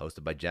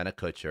hosted by Jenna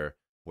Kutcher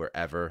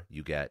wherever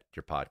you get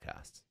your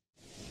podcasts.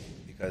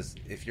 Because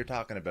if you're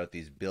talking about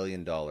these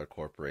billion-dollar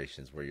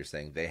corporations where you're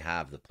saying they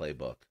have the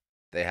playbook,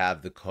 they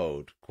have the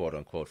code, quote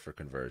unquote, for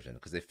conversion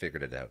because they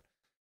figured it out.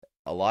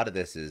 A lot of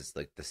this is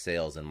like the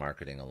sales and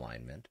marketing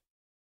alignment.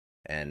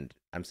 And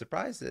I'm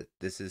surprised that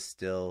this is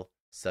still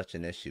such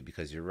an issue,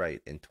 because you're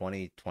right. In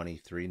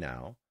 2023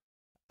 now,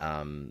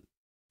 um,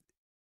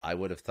 I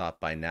would have thought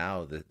by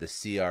now that the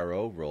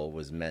CRO role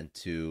was meant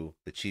to,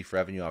 the chief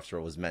revenue officer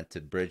role was meant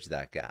to bridge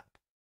that gap.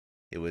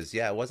 It was,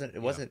 yeah, Yeah.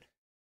 it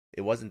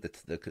wasn't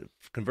the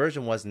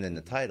conversion wasn't in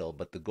the Mm-hmm. title,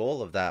 but the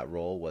goal of that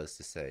role was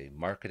to say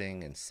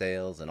marketing and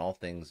sales and all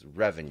things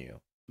revenue.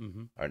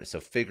 Mm-hmm. All right,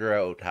 so figure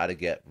out how to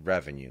get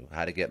revenue,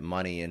 how to get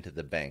money into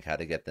the bank, how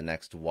to get the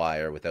next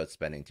wire without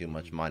spending too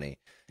much Mm-hmm. money.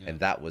 Yeah. And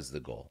that was the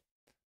goal.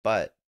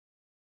 But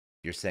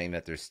you're saying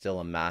that there's still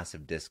a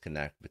massive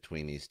disconnect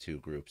between these two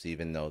groups,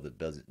 even though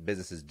the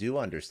businesses do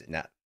understand.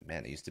 Now,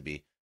 man, it used to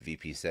be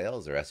VP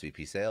sales or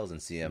SVP sales and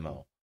Mm-hmm.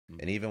 CMO. And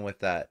Mm-hmm. even with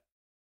that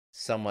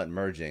somewhat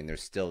merging,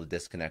 there's still a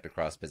disconnect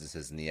across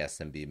businesses in the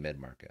SMB mid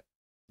market.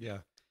 Yeah.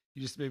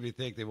 You just made me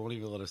think they won't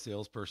even let a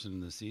salesperson in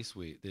the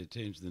C-suite. They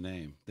changed the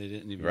name. They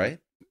didn't even Right?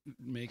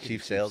 make it a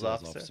Chief chief sales sales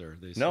officer? officer.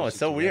 They No, switched it's it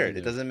so to weird. It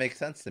revenue doesn't make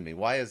sense to me.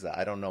 Why is that?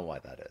 I don't know why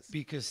that is.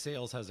 because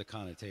sales has a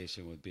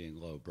connotation with being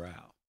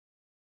lowbrow.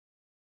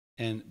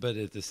 But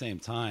at the same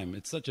time,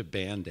 it's such a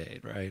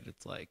band-aid, right?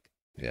 It's like,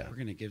 Yeah. we're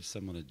going to give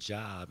someone a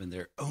job and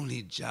their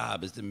only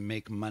job is to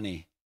make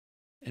money.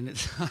 And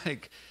it's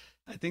like,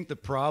 I think the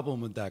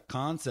problem with that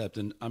concept,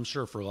 and I'm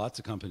sure for lots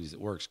of companies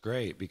it works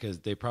great because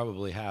they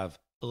probably have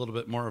a little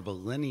bit more of a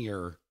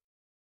linear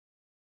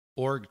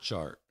org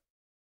chart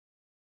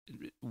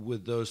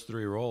with those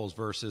three roles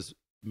versus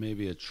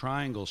maybe a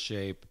triangle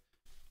shape,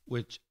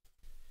 which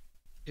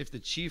if the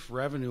chief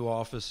revenue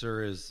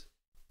officer is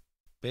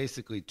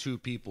basically two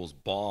people's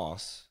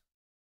boss,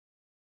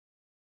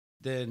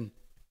 then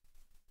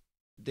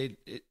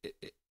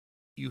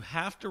you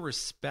have to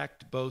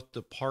respect both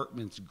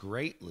departments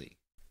greatly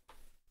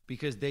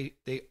because they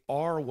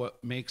are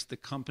what makes the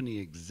company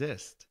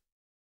exist.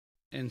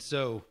 And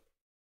so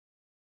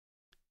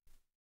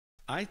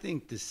I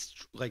think this,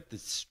 like the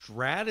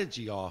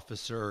strategy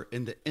officer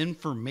and the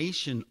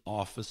information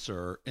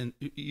officer, and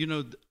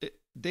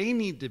they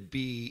need to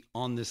be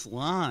on this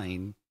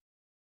line,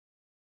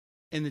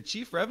 and the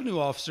chief revenue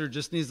officer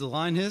just needs to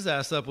line his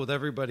ass up with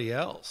everybody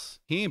else.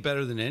 He ain't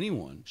better than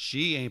anyone.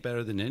 She ain't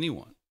better than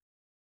anyone.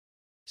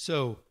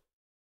 So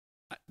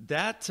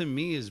that to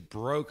me is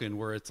broken,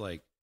 where it's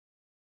like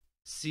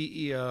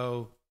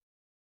CEO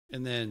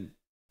and then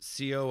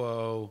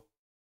COO,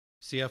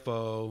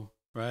 CFO,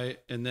 right?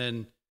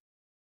 And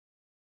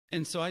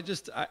so I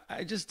just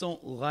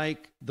don't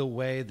like the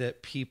way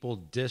that people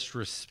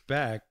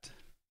disrespect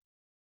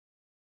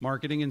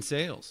marketing and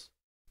sales.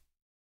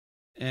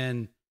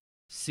 And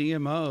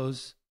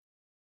CMOs,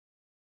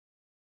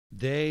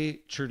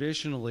 they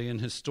traditionally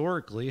and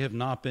historically have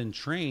not been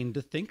trained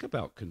to think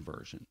about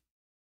conversion.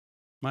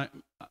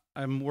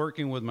 I'm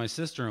working with my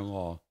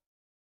sister-in-law.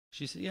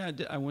 She said, yeah,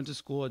 I went to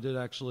school. I did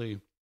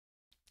actually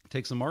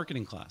take some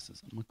marketing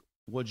classes. I'm like,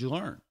 what'd you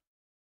learn?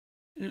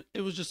 And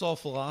it was just all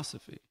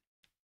philosophy.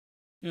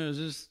 It was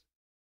just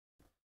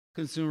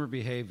consumer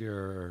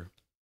behavior,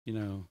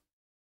 the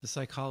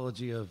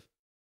psychology of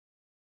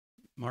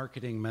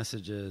marketing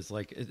messages.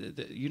 Like,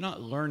 you're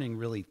not learning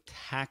really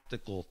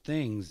tactical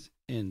things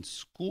in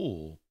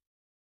school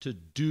to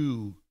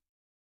do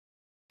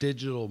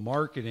digital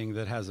marketing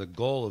that has a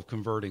goal of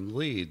converting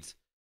leads.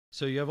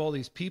 So you have all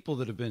these people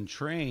that have been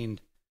trained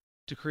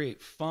to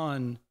create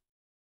fun,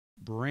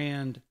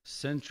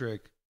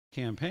 brand-centric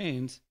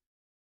campaigns,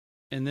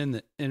 and then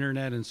the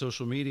internet and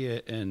social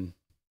media and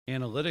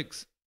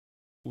analytics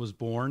was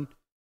born,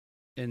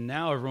 and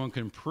now everyone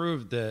can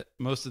prove that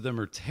most of them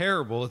are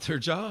terrible at their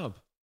job.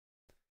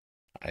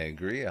 I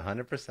agree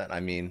 100%. I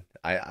mean,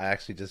 I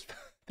actually just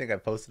think I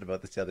posted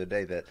about this the other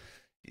day that,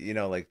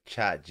 like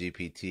Chat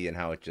GPT and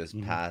how it just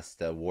passed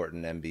the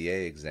Wharton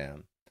MBA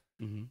exam.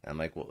 I'm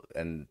like, well,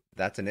 and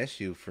that's an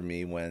issue for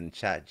me when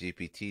Chat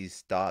GPT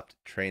stopped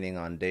training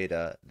on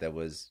data that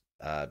was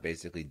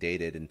basically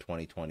dated in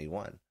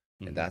 2021.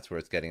 And that's where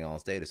it's getting all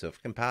its data. So if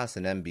it can pass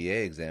an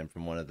MBA exam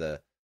from one of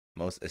the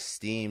most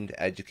esteemed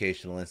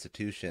educational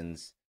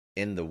institutions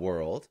in the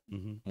world,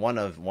 one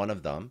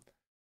of them,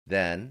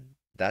 then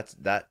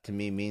that to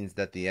me means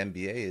that the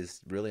MBA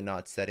is really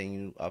not setting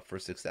you up for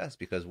success,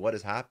 because what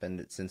has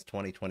happened since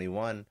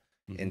 2021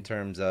 in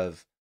terms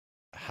of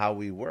how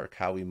we work,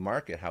 how we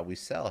market, how we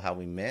sell, how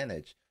we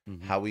manage,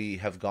 how we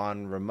have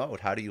gone remote.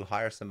 How do you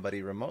hire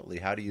somebody remotely?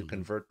 How do you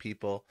convert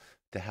people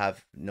to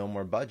have no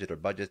more budget, or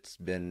budget's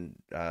been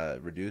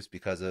reduced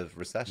because of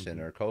recession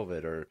or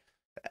COVID or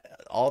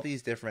all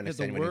these different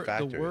extenuating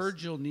factors? The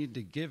word you'll need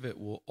to give it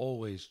will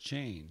always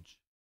change.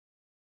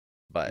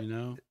 But,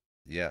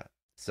 yeah.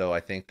 So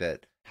I think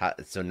that,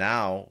 so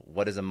now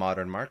what is a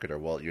modern marketer?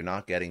 Well, you're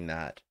not getting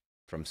that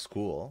from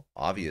school,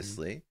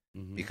 obviously,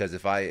 because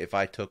if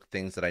I took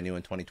things that I knew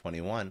in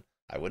 2021,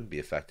 I wouldn't be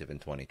effective in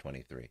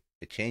 2023.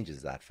 It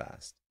changes that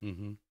fast.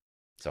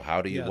 So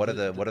how do you? What are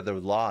the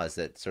laws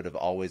that sort of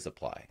always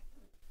apply?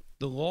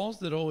 The laws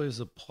that always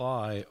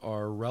apply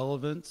are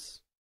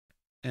relevance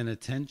and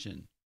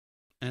attention.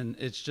 And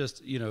it's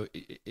just,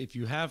 if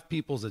you have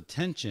people's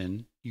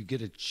attention, you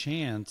get a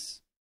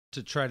chance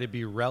to try to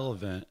be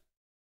relevant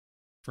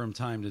from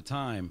time to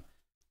time.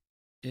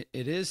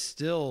 It is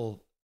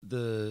still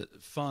the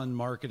fun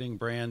marketing,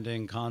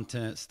 branding,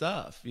 content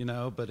stuff,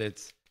 but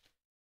it's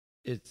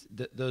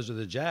those are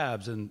the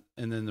jabs, and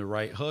then the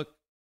right hook,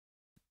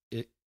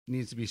 it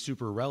needs to be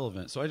super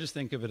relevant. So I just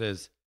think of it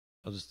as,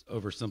 I'll just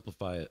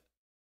oversimplify it.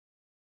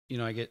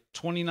 I get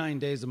 29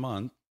 days a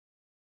month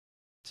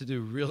to do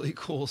really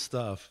cool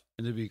stuff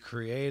and to be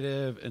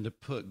creative and to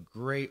put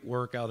great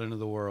work out into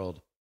the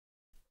world.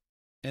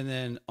 And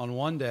then on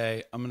one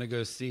day, I'm going to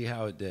go see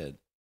how it did.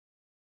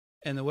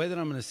 And the way that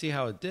I'm going to see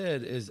how it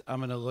did is I'm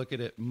going to look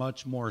at it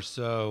much more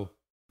so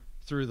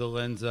through the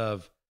lens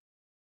of,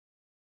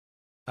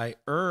 I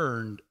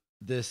earned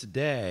this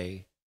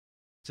day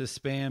to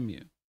spam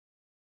you.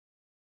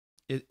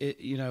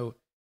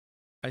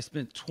 I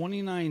spent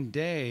 29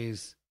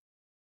 days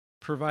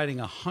providing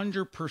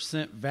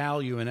 100%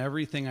 value in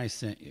everything I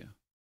sent you.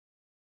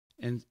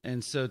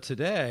 And so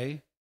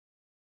today,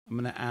 I'm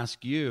going to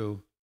ask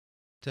you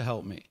to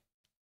help me,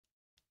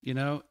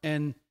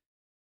 and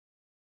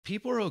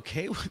people are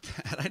okay with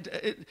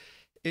that.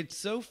 It's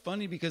so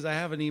funny because I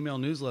have an email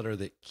newsletter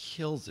that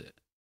kills it,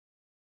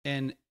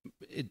 and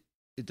it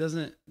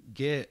doesn't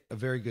get a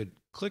very good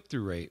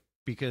click-through rate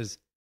because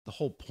the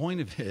whole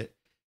point of it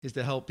is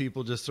to help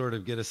people just sort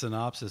of get a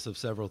synopsis of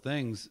several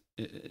things,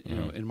 you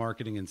know, in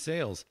marketing and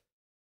sales.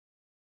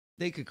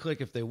 They could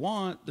click if they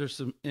want. There's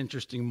some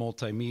interesting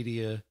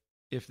multimedia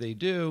if they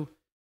do,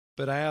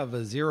 but I have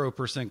a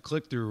 0%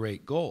 click-through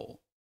rate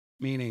goal,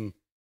 meaning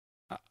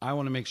I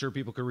want to make sure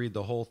people can read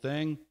the whole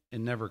thing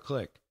and never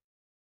click.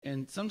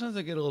 And sometimes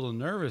I get a little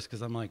nervous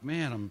because I'm like,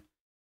 man,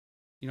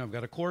 I've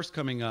got a course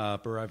coming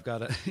up, or I've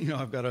got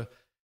a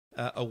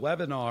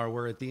webinar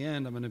where at the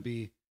end I'm going to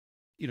be,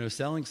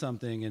 selling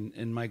something,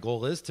 and my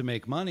goal is to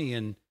make money,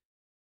 and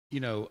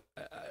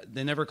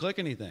they never click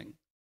anything.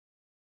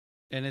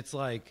 And it's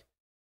like,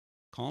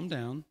 calm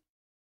down.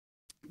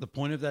 The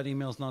point of that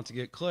email is not to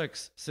get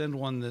clicks. Send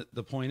one that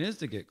the point is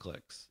to get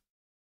clicks.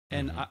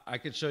 And I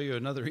could show you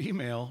another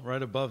email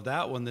right above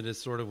that one that is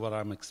sort of what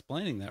I'm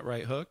explaining, that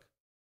right hook.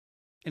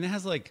 And it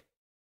has like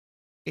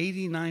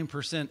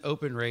 89%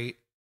 open rate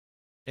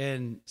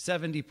and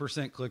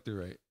 70% click-through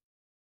rate.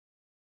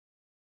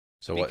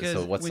 So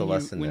what's the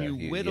lesson when there?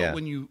 you whittle,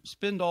 when you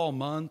spend all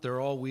month or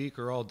all week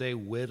or all day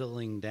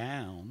whittling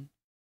down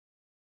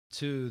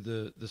to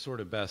the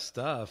sort of best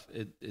stuff,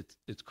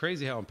 it's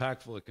crazy how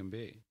impactful it can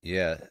be.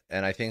 Yeah,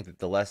 and I think that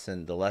the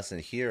lesson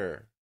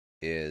here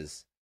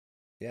is,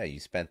 yeah, you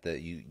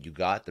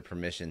got the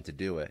permission to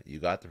do it. You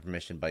got the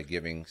permission by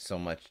giving so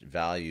much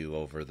value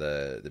over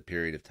the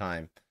period of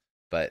time.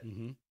 But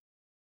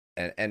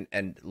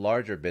and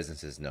larger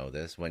businesses know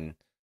this.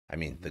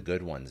 The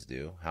good ones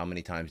do. How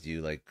many times do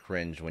you like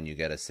cringe when you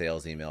get a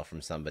sales email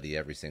from somebody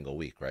every single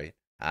week, right?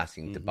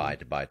 Asking to buy,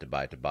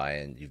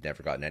 and you've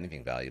never gotten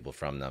anything valuable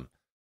from them.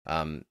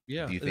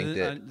 Yeah. Do you think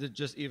that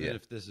just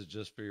if this is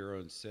just for your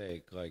own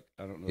sake, like,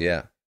 I don't know.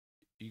 Yeah.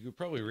 You could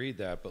probably read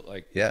that, but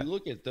like, yeah. if you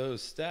look at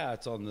those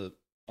stats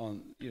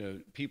on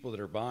people that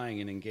are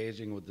buying and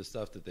engaging with the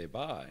stuff that they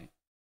buy,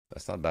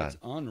 that's not bad. It's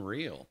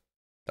unreal.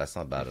 That's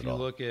not bad at all. If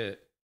you look at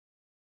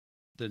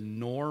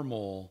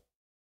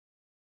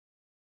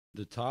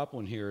the top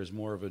one here is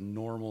more of a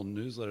normal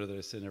newsletter that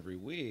I send every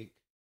week.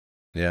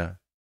 Yeah.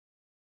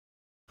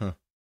 Huh.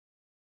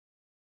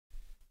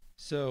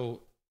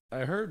 So I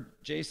heard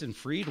Jason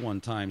Fried one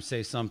time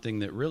say something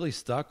that really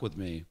stuck with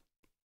me.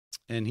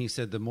 And he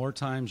said, the more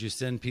times you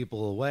send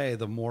people away,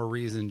 the more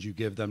reasons you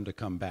give them to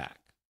come back.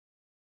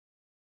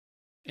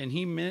 And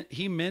he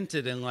meant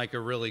it in like a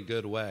really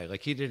good way.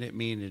 Like, he didn't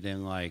mean it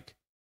in like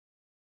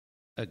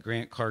a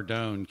Grant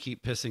Cardone,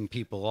 keep pissing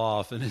people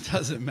off and it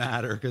doesn't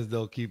matter because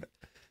they'll keep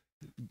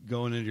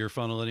going into your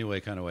funnel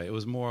anyway kind of way. It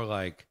was more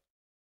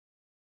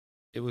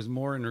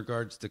in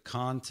regards to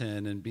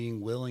content and being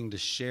willing to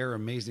share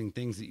amazing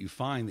things that you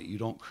find that you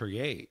don't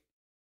create.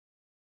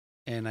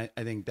 And I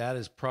think that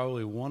is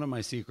probably one of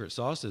my secret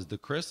sauces. The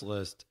Chris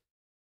list,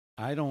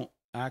 I don't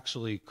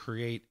actually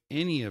create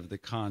any of the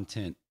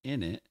content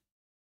in it.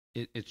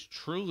 It's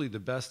truly the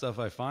best stuff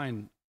I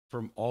find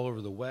from all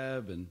over the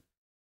web.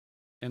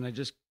 And I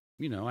just,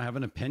 I have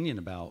an opinion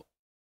about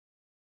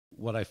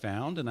what I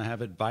found, and I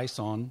have advice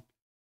on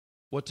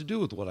what to do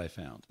with what I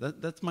found.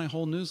 That's my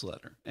whole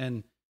newsletter.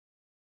 And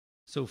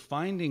so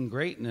finding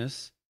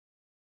greatness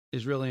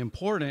is really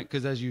important,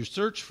 because as you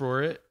search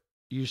for it,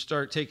 you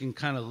start taking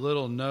kind of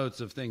little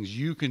notes of things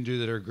you can do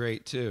that are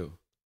great too.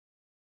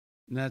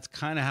 And that's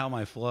kind of how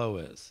my flow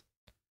is.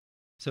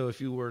 So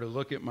if you were to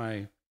look at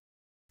my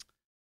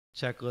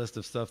checklist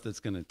of stuff that's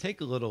going to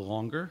take a little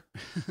longer,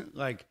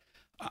 like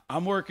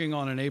I'm working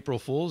on an April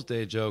Fool's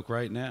Day joke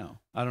right now.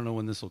 I don't know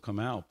when this will come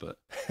out, but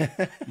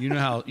you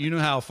know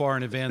how far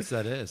in advance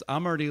that is.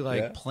 I'm already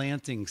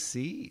planting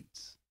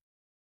seeds.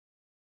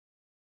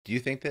 Do you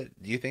think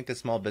that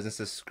small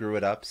businesses screw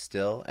it up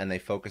still, and they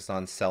focus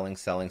on selling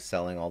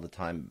all the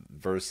time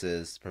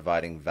versus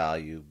providing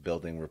value,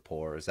 building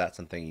rapport? Is that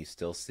something you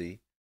still see?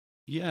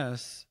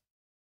 Yes.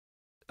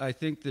 I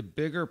think the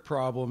bigger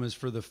problem is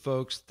for the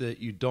folks that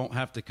you don't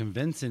have to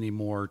convince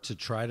anymore to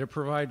try to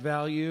provide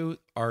value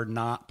are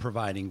not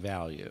providing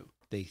value.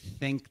 They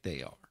think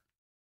they are.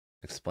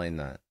 Explain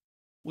that.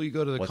 Well, you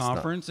go to the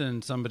conference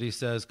and somebody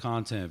says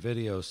content,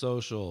 video,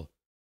 social,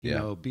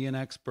 be an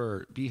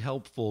expert, be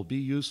helpful, be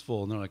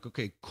useful. And they're like,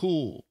 okay,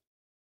 cool.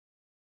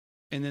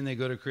 And then they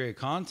go to create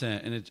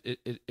content, and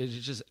it's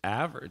just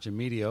average and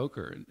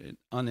mediocre and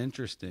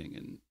uninteresting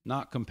and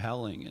not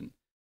compelling.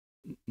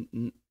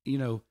 And,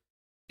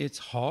 it's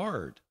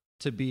hard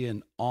to be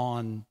an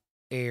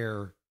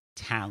on-air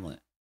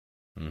talent.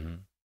 Mm-hmm.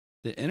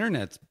 The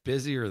internet's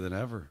busier than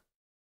ever.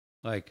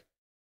 Like,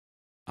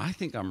 I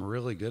think I'm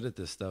really good at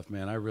this stuff,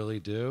 man. I really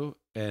do.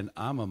 And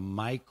I'm a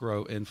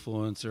micro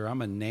influencer.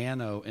 I'm a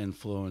nano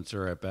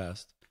influencer at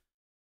best.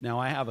 Now,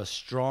 I have a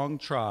strong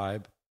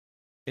tribe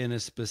in a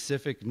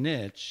specific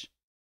niche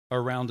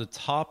around a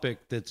topic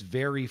that's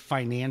very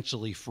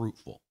financially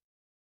fruitful.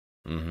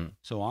 Mm-hmm.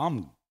 So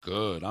I'm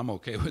good. I'm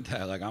okay with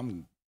that. Like,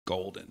 I'm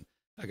golden.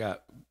 I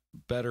got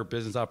better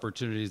business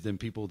opportunities than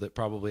people that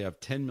probably have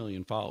 10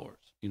 million followers.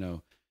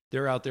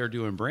 They're out there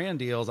doing brand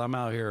deals. I'm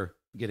out here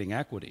getting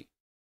equity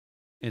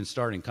and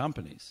starting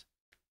companies.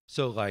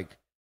 So like,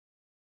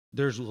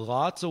 there's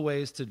lots of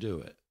ways to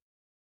do it.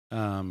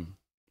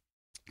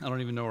 I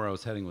don't even know where I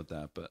was heading with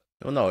that, but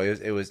Well, no,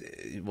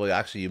 well,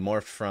 actually, you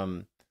morphed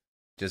from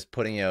just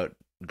putting out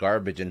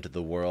garbage into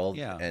the world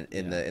yeah, and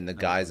in yeah, the that was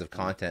guise my of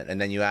point. content, and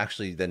then you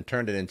actually then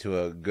turned it into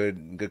a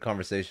good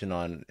conversation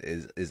on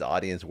is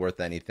audience worth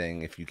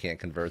anything if you can't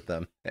convert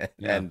them,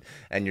 Yeah.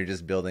 and you're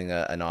just building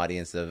an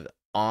audience of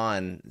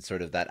on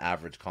sort of that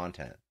average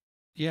content.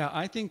 Yeah,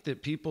 I think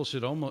that people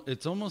should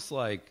it's almost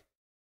like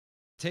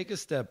take a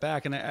step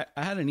back. And I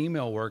had an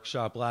email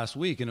workshop last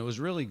week, and it was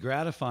really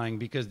gratifying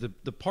because the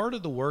part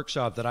of the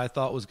workshop that I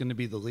thought was going to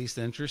be the least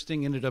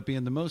interesting ended up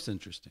being the most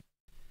interesting.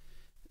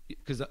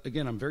 Because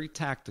again, I'm very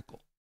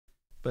tactical,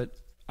 but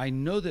I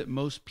know that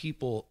most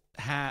people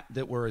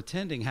that were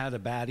attending had a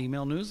bad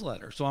email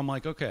newsletter. So I'm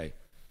like, okay,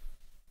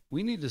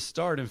 we need to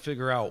start and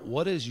figure out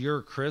what is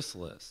your Chris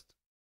list?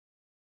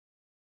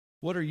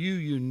 What are you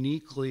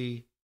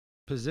uniquely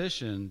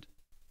positioned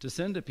to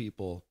send to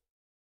people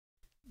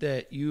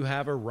that you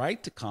have a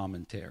right to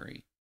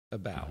commentary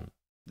about,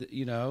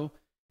 you know?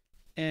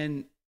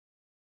 And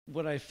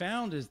what I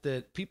found is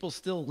that people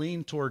still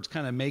lean towards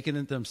kind of making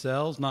it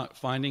themselves, not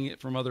finding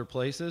it from other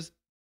places,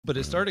 but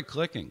it started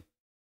clicking.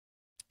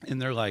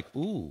 And they're like,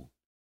 ooh,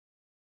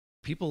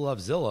 people love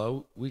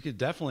Zillow. We could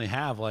definitely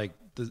have like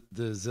the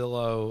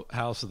Zillow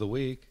house of the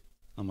week.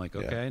 I'm like,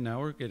 okay,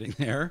 now we're getting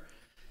there.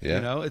 Yeah.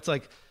 You know, it's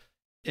like,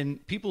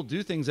 and people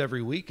do things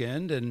every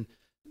weekend, and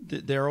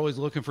they're always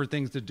looking for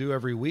things to do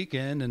every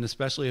weekend. And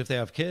especially if they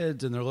have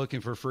kids and they're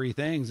looking for free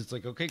things, it's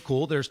like, okay,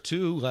 cool. There's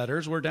 2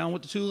 letters. We're down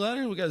with the 2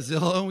 letters. We got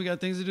Zillow and we got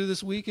things to do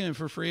this weekend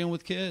for free and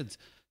with kids.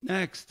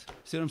 Next.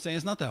 See what I'm saying?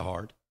 It's not that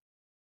hard,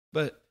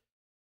 but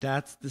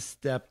that's the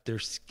step they're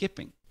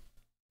skipping.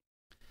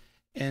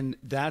 And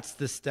that's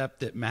the step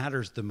that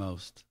matters the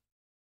most.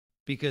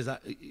 Because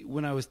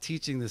when I was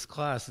teaching this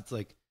class, it's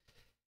like,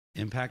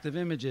 impact of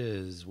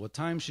images, what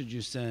time should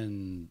you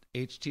send,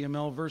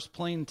 HTML versus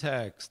plain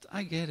text.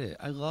 I get it.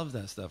 I love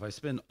that stuff. I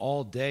spend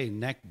all day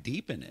neck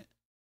deep in it.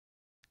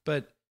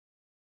 But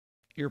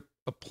you're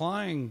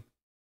applying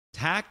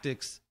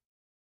tactics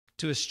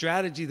to a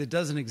strategy that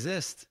doesn't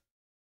exist.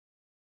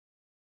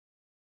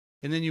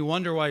 And then you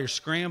wonder why you're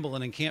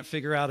scrambling and can't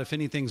figure out if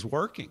anything's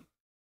working.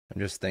 I'm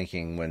just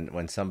thinking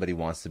when somebody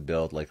wants to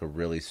build like a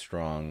really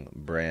strong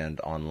brand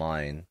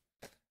online,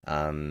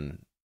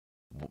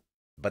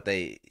 but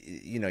they,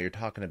 you're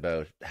talking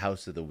about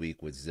house of the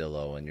week with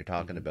Zillow, and you're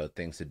talking about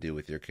things to do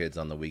with your kids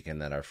on the weekend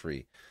that are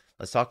free.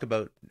 Let's talk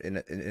about in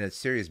a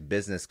serious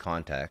business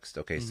context.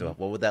 Okay, so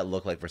what would that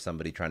look like for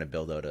somebody trying to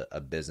build out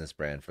a business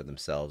brand for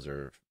themselves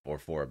or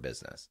for a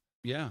business?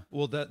 Yeah,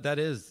 well, that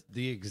is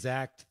the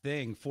exact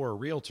thing for a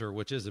realtor,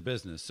 which is a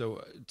business.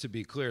 So to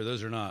be clear,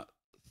 those are not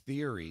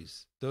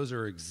theories. Those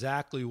are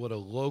exactly what a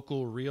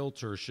local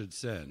realtor should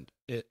send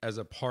it as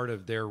a part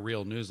of their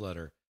real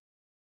newsletter.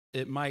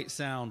 It might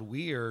sound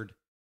weird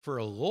for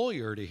a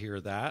lawyer to hear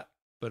that,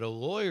 but a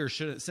lawyer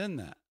shouldn't send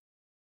that.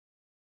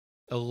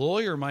 A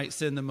lawyer might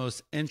send the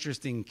most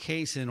interesting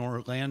case in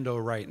Orlando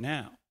right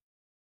now.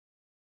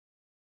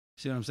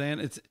 See what I'm saying?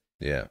 It's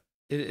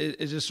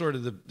just sort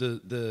of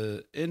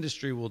the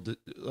industry will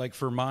like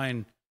for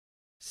mine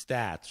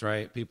stats,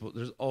 right? People,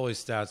 there's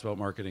always stats about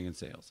marketing and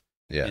sales.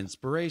 Yeah.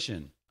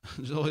 Inspiration.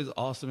 There's always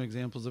awesome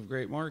examples of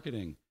great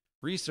marketing.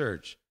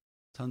 Research.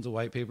 Tons of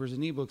white papers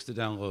and ebooks to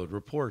download.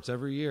 Reports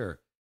every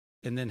year.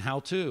 And then how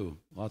to.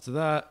 Lots of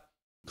that.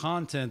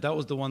 Content. That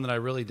was the one that I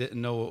really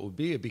didn't know what would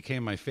be. It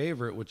became my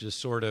favorite, which is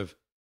sort of,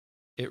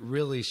 it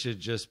really should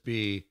just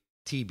be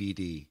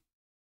TBD.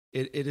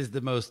 It is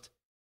the most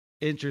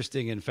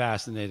interesting and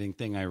fascinating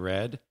thing I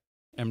read.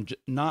 I'm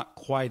not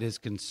quite as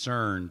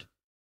concerned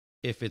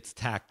if it's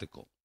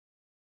tactical.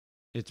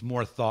 It's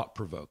more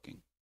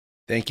thought-provoking.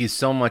 Thank you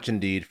so much,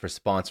 Indeed, for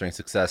sponsoring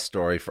Success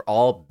Story. For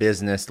all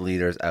business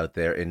leaders out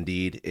there,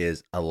 Indeed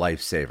is a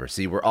lifesaver.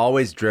 See, we're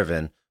always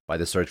driven by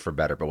the search for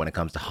better, but when it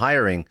comes to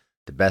hiring,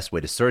 the best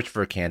way to search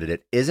for a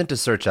candidate isn't to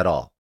search at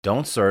all.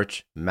 Don't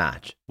search,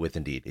 match with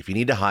Indeed. If you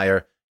need to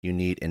hire, you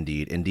need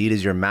Indeed. Indeed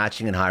is your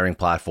matching and hiring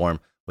platform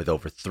with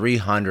over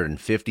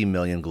 350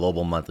 million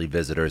global monthly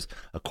visitors,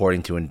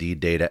 according to Indeed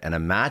data, and a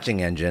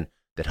matching engine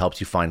that helps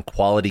you find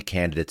quality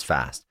candidates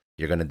fast.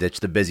 You're going to ditch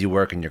the busy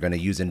work and you're going to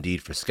use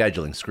Indeed for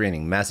scheduling,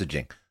 screening,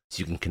 messaging, so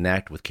you can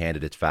connect with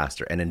candidates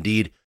faster. And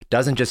Indeed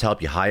doesn't just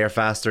help you hire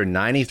faster.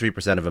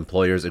 93% of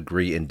employers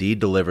agree Indeed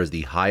delivers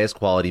the highest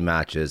quality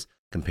matches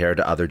compared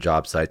to other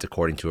job sites,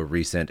 according to a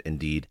recent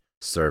Indeed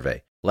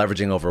survey.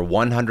 Leveraging over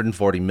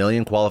 140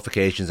 million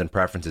qualifications and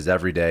preferences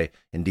every day,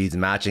 Indeed's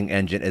matching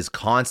engine is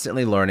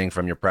constantly learning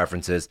from your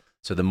preferences.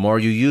 So the more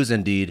you use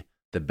Indeed,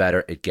 the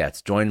better it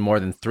gets. Join more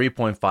than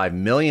 3.5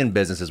 million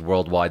businesses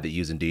worldwide that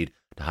use Indeed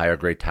to hire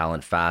great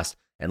talent fast.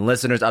 And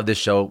listeners of this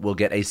show will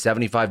get a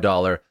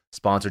 $75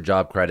 sponsored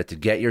job credit to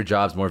get your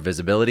jobs more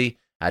visibility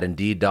at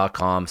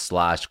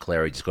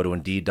Indeed.com/Clary. Just go to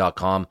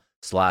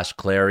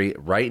Indeed.com/Clary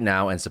right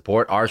now and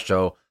support our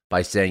show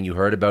by saying you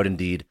heard about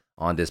Indeed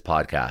on this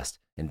podcast.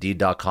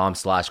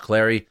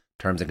 Indeed.com/Clary.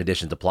 Terms and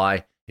conditions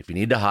apply. If you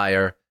need to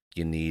hire,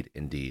 you need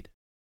Indeed.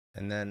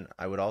 And then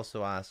I would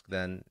also ask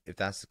then, if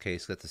that's the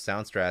case, that's a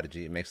sound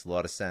strategy. It makes a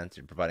lot of sense.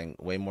 You're providing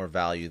way more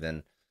value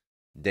than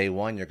Day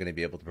one, you're going to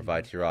be able to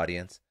provide to your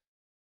audience.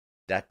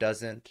 That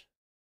doesn't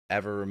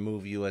ever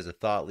remove you as a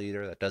thought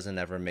leader. That doesn't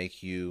ever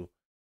make you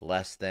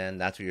less than.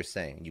 That's what you're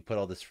saying. You put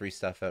all this free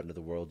stuff out into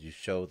the world. You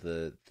show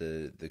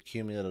the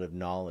cumulative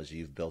knowledge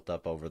you've built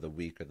up over the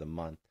week or the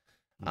month.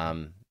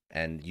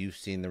 And you've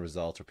seen the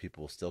results where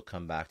people will still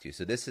come back to you.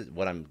 So this is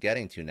what I'm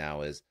getting to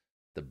now is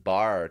the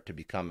bar to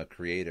become a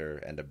creator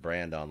and a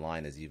brand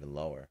online is even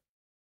lower,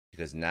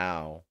 because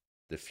now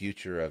the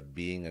future of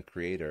being a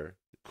creator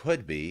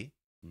could be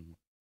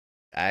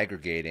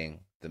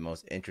aggregating the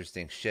most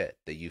interesting shit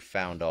that you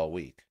found all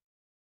week.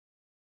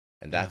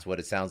 And that's what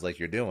it sounds like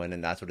you're doing.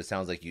 And that's what it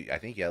sounds like I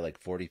think you had like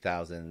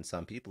 40,000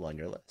 some people on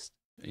your list.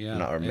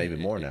 Yeah. Or maybe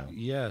more now.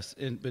 Yes.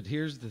 But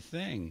here's the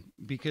thing,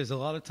 because a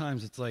lot of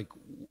times it's like,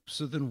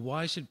 so then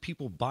why should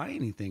people buy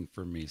anything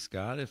from me,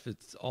 Scott? If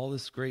it's all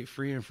this great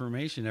free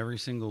information every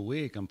single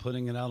week, I'm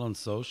putting it out on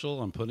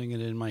social, I'm putting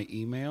it in my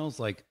emails,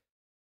 like,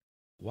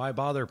 why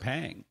bother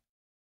paying?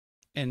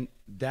 And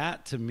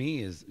that to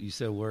me is, you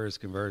said, where is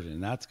conversion?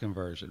 And that's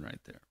conversion right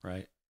there,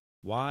 right?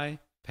 Why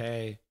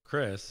pay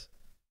Chris?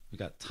 We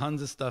got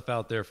tons of stuff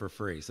out there for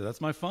free. So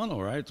that's my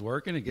funnel, right? It's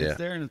working, it gets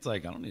there, and it's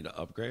like, I don't need to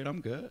upgrade, I'm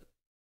good.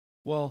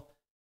 Well,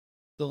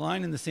 the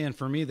line in the sand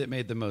for me that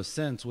made the most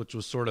sense, which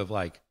was sort of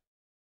like,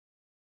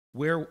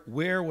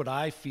 where would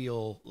I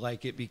feel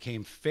like it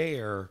became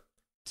fair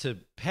to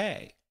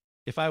pay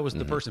if I was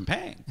the person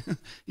paying?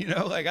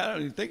 Like, I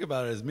don't even think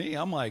about it as me.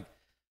 I'm like,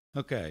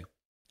 okay,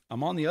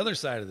 I'm on the other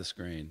side of the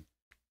screen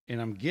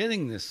and I'm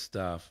getting this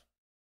stuff,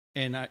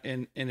 and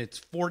it's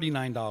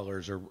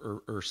 $49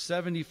 or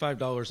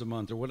 $75 a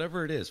month or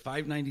whatever it is,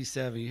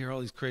 $597. You hear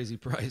all these crazy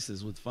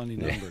prices with funny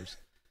numbers.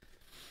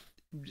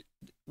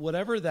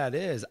 Whatever that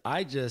is,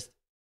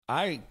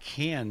 I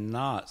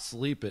cannot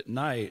sleep at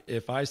night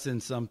if I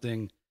send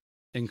something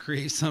and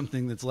create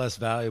something that's less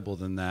valuable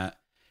than that.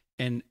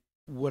 And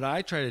what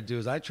I try to do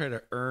is I try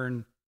to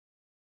earn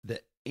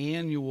the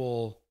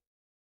annual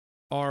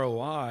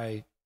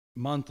ROI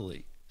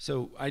monthly.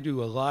 So I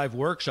do a live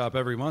workshop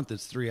every month.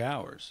 It's 3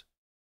 hours,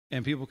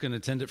 and people can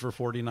attend it for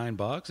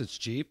 $49. It's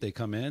cheap. They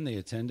come in, they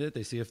attend it,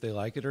 they see if they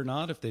like it or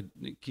not. If they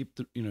keep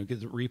get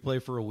the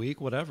replay for a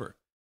week, whatever.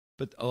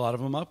 But a lot of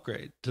them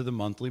upgrade to the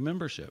monthly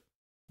membership,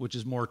 which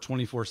is more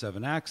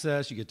 24/7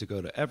 access. You get to go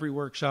to every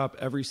workshop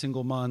every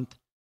single month.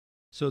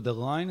 So the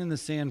line in the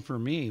sand for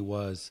me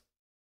was,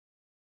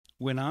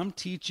 when I'm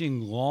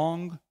teaching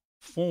long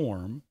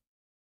form,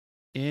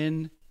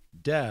 in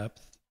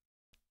depth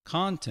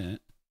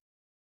content,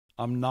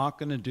 I'm not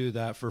going to do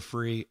that for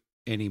free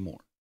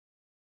anymore.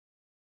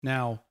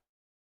 Now,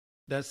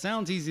 that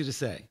sounds easy to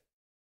say,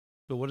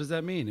 but what does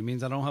that mean? It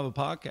means I don't have a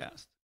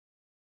podcast.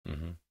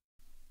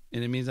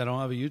 And it means I don't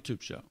have a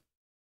YouTube show.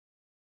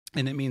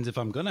 And it means if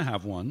I'm going to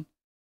have one,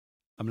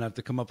 I'm going to have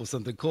to come up with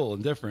something cool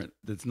and different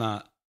that's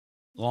not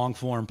long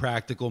form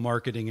practical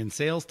marketing and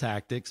sales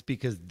tactics,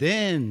 because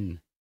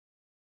then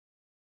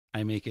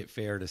I make it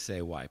fair to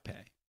say, why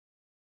pay?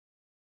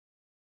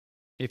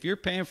 If you're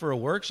paying for a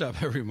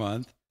workshop every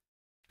month,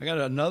 I got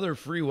another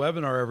free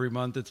webinar every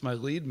month. It's my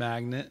lead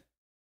magnet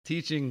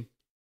teaching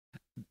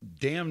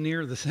damn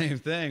near the same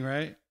thing,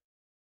 right?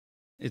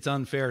 It's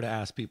unfair to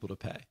ask people to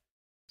pay.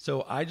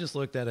 So I just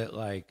looked at it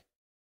like,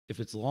 if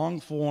it's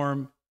long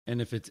form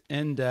and if it's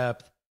in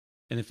depth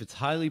and if it's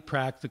highly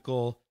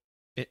practical,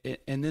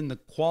 and then the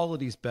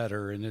quality's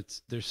better, and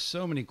there's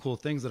so many cool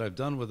things that I've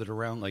done with it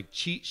around like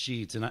cheat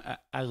sheets, and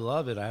I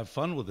love it. I have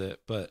fun with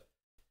it. But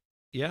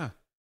yeah,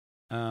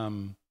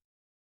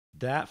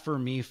 that for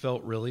me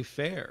felt really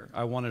fair.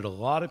 I wanted a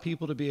lot of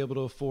people to be able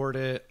to afford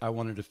it. I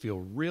wanted to feel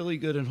really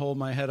good and hold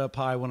my head up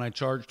high when I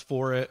charged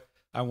for it.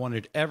 I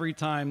wanted every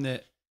time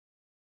that,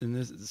 and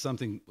this is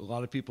something a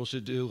lot of people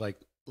should do, like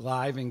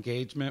live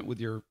engagement with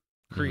your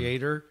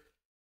creator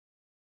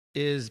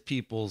is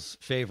people's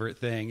favorite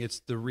thing. It's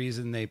the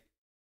reason they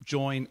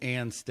join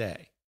and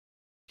stay.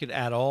 You could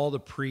add all the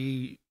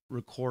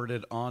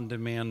pre-recorded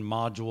on-demand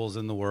modules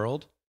in the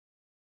world.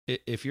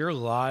 If your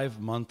live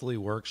monthly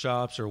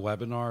workshops or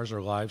webinars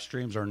or live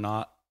streams are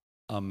not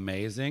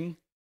amazing,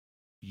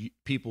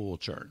 people will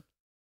churn.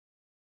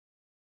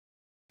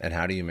 And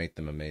how do you make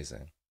them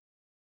amazing?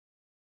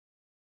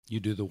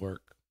 You do the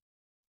work.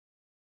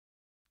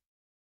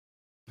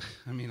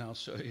 I mean, I'll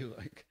show you,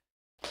 like,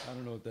 I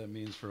don't know what that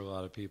means for a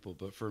lot of people,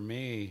 but for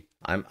me,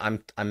 I'm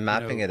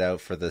mapping it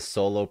out for the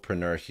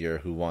solopreneur here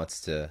who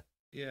wants to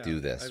do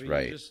this, I mean,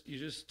 right? You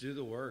just do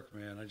the work,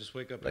 man. I just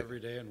wake up every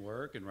day and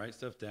work and write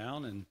stuff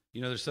down. And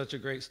there's such a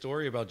great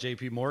story about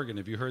JP Morgan.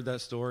 Have you heard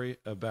that story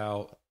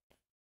about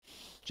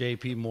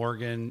JP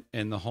Morgan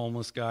and the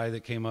homeless guy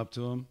that came up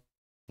to him?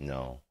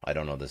 No, I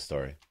don't know this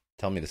story.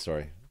 Tell me the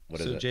story. What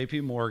is it?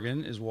 JP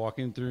Morgan is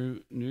walking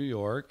through New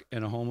York,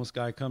 and a homeless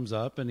guy comes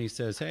up and he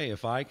says, "Hey,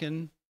 if I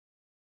can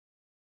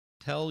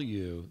tell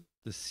you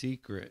the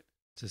secret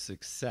to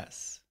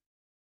success,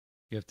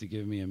 you have to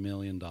give me $1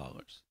 million."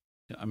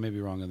 I may be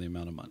wrong on the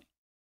amount of money.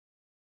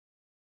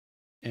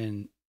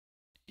 And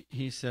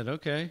he said,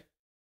 "Okay,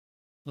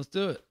 let's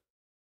do it."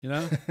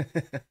 And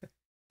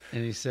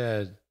he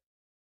said,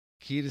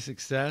 "Key to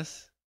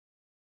success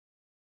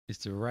is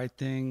to write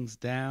things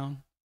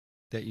down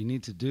that you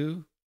need to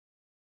do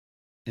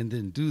and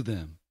then do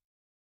them.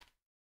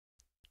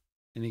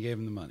 And he gave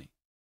him the money.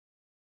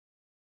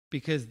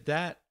 Because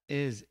that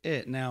is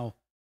it. Now,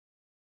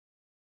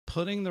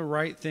 putting the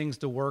right things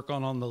to work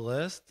on the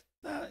list,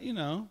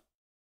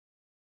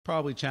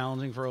 probably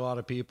challenging for a lot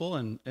of people,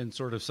 and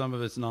sort of some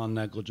of it's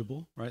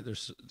non-negligible, right?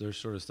 There's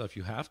sort of stuff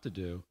you have to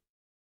do.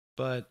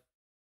 But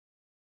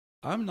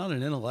I'm not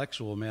an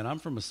intellectual, man. I'm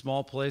from a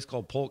small place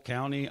called Polk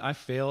County. I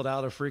failed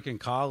out of freaking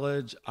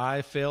college.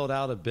 I failed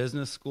out of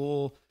business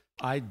school.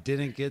 I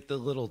didn't get the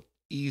little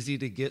easy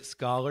to get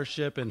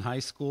scholarship in high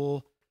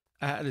school.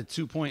 I had a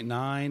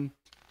 2.9.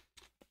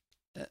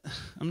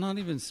 I'm not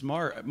even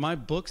smart. My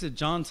book's at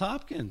Johns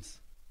Hopkins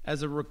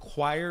as a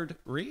required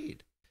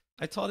read.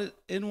 I taught at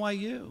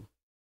NYU.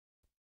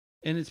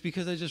 And it's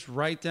because I just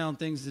write down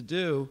things to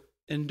do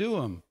and do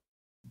them.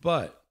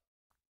 But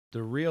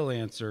the real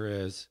answer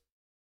is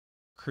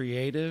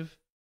creative,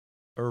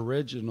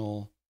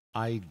 original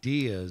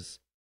ideas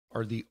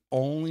are the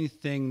only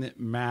thing that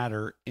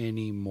matter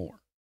anymore.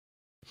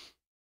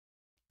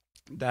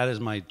 That is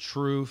my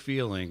true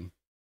feeling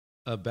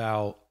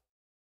about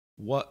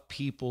what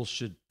people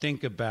should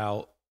think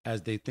about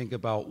as they think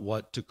about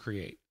what to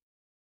create.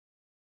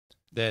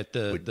 That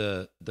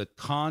the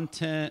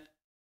content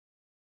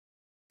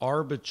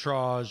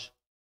arbitrage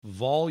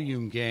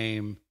volume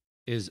game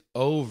is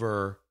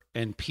over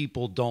and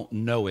people don't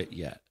know it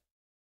yet.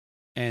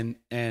 And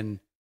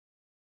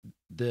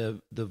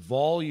the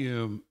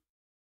volume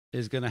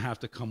is going to have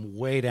to come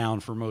way down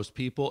for most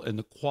people, and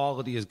the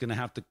quality is going to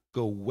have to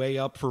go way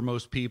up for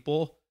most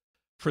people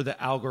for the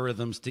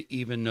algorithms to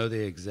even know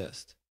they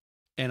exist.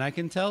 And I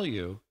can tell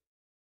you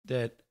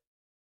that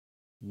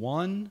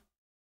one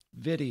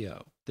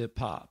video that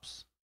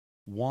pops,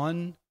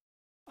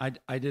 I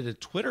did a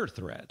Twitter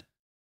thread,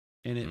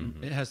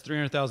 and it has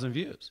 300,000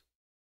 views.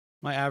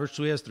 My average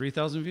tweet has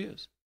 3,000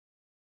 views.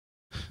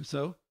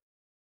 So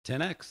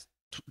 10x,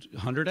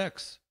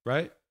 100x,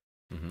 right?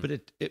 Mm-hmm.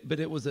 But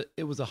it was a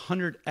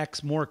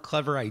 100x more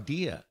clever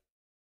idea.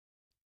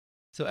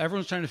 So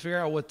everyone's trying to figure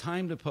out what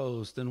time to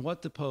post and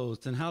what to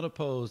post and how to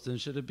post, and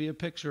should it be a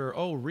picture?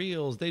 Oh,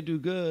 reels, they do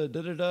good.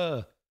 Da da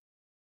da.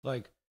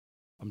 Like,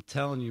 I'm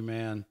telling you,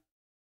 man,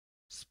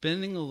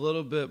 spending a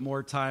little bit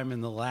more time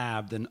in the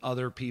lab than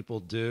other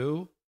people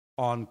do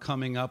on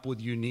coming up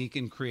with unique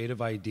and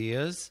creative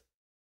ideas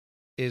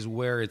is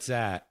where it's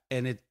at.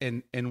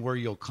 And where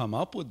you'll come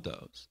up with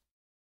those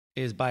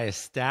is by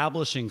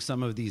establishing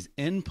some of these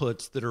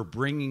inputs that are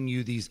bringing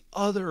you these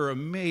other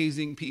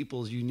amazing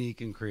people's unique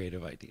and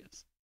creative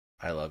ideas.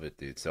 I love it,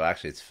 dude. So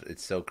actually,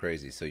 it's so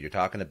crazy. So you're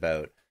talking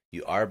about,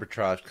 you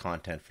arbitrage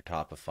content for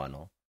top of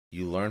funnel.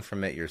 You learn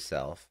from it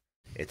yourself.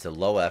 It's a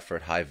low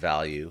effort, high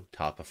value,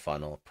 top of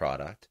funnel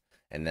product.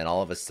 And then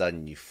all of a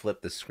sudden you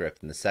flip the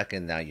script. And the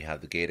second now you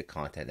have the gated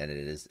content, and it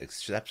is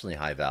exceptionally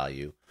high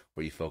value,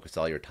 where you focus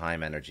all your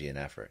time, energy, and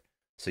effort.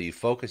 So you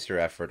focus your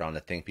effort on the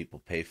thing people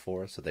pay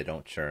for so they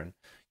don't churn.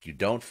 You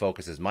don't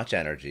focus as much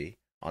energy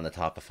on the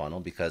top of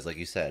funnel because, like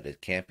you said, it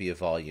can't be a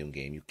volume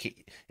game.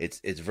 It's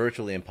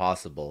virtually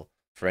impossible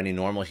for any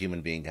normal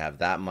human being to have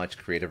that much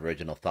creative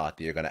original thought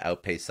that you're going to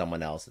outpace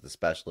someone else that's a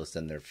specialist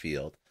in their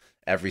field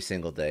every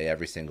single day,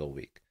 every single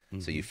week. Mm-hmm.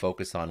 So you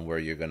focus on where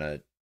you're going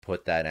to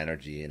put that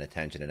energy and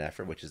attention and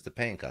effort, which is the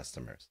paying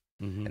customers.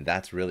 Mm-hmm. And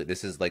that's really,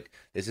 this is like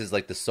the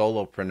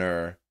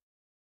solopreneur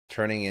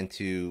turning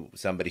into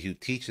somebody who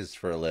teaches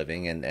for a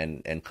living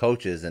and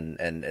coaches and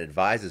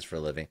advises for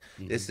a living.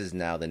 Mm-hmm. This is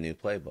now the new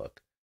playbook,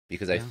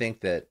 because I think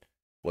that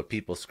what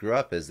people screw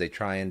up is they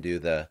try and do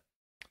the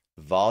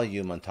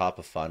volume on top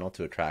of funnel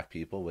to attract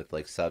people with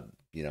like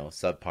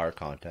subpar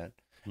content.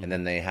 Mm-hmm. And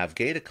then they have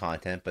gated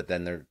content, but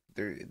then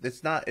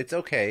it's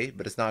okay,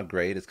 but it's not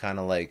great. It's kind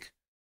of like,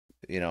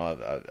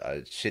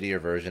 a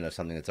shittier version of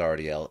something that's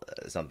already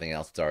something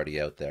else that's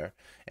already out there.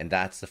 And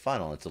that's the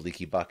funnel. It's a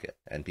leaky bucket,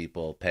 and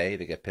people pay,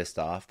 they get pissed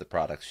off, the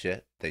product's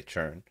shit, they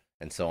churn,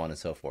 and so on and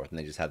so forth. And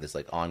they just have this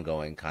like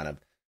ongoing kind of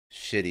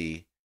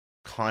shitty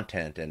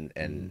content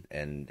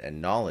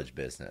and knowledge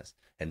business.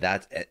 And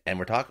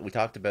we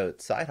talked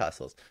about side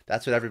hustles.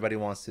 That's what everybody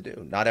wants to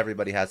do. Not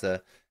everybody has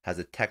a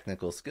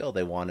technical skill.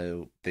 They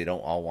don't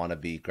all want to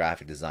be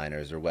graphic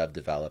designers or web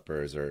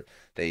developers, or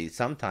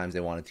sometimes they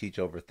want to teach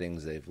over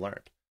things they've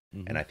learned.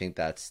 Mm-hmm. And I think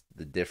that's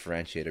the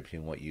differentiator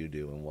between what you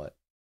do and what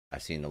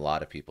I've seen a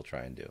lot of people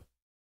try and do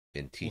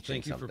in teaching.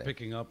 Well, thank you for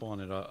picking up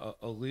on it.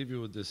 I'll leave you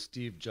with this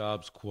Steve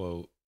Jobs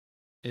quote.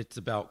 It's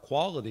about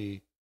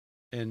quality.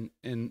 And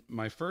in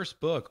my first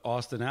book,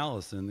 Austin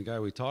Allison, the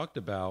guy we talked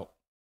about,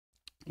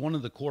 one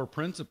of the core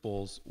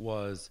principles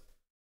was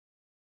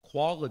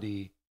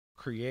quality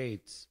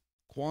creates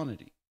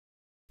quantity.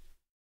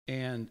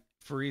 And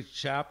for each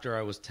chapter,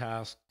 I was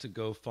tasked to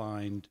go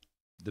find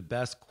the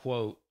best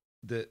quote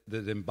that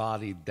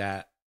embodied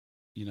that,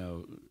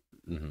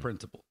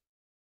 principle.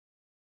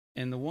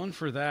 And the one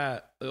for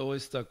that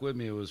always stuck with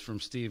me. It was from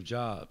Steve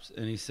Jobs.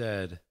 And he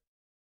said,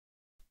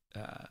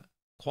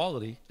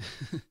 quality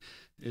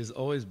is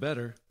always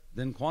better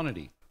than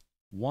quantity.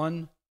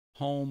 One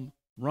home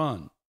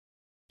run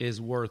is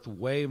worth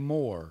way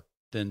more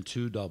than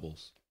 2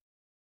 doubles.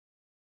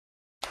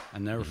 I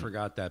never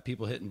forgot that.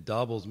 People hitting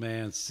doubles,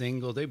 man,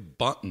 single, they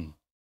bunting.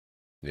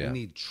 Yeah. We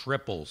need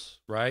triples,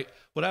 right?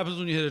 What happens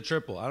when you hit a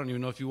triple? I don't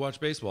even know if you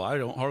watch baseball. I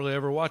don't hardly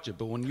ever watch it,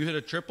 but when you hit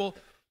a triple,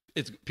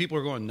 people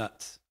are going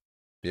nuts.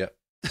 Yeah.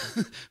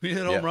 When you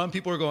hit a home run,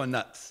 people are going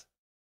nuts.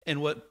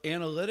 And what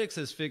analytics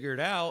has figured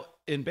out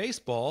in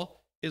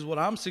baseball is what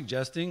I'm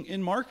suggesting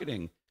in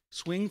marketing.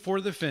 Swing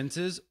for the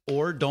fences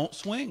or don't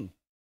swing.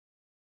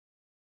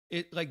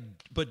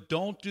 But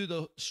don't do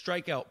the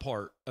strikeout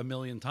part a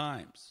million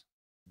times.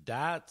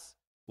 That's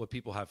what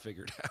people have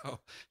figured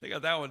out. They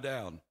got that one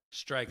down.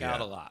 Strike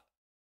out a lot.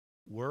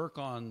 Work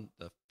on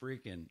the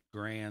freaking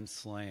grand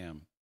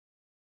slam.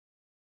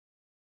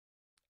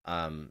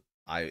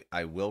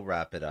 I will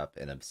wrap it up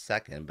in a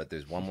second, but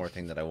there's one more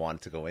thing that I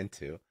wanted to go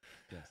into.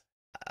 Yes.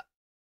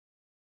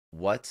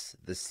 What's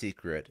the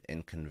secret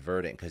in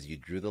converting? Because you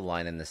drew the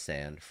line in the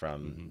sand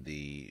from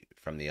the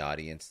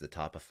audience, the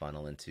top of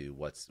funnel, into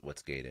what's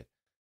gated.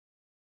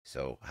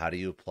 So how do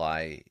you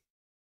apply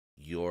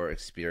your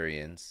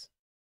experience?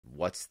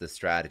 What's the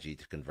strategy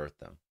to convert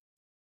them?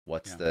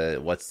 What's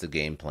the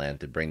game plan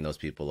to bring those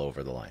people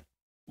over the line?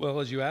 Well,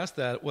 as you asked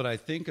that, what I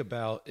think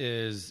about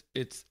is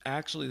it's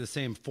actually the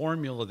same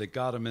formula that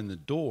got them in the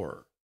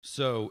door.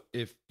 So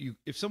if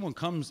someone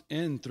comes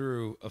in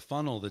through a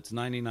funnel that's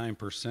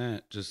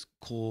 99% just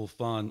cool,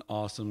 fun,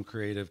 awesome,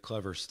 creative,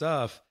 clever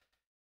stuff,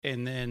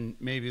 and then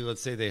maybe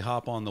let's say they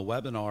hop on the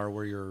webinar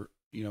where you're,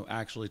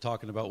 actually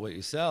talking about what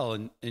you sell,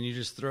 and you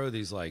just throw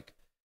these you're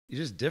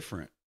just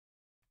different.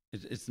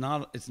 It's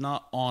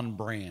not on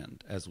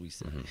brand, as we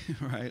say,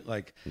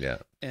 right?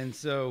 And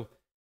so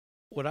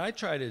what I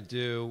try to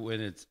do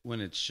when it's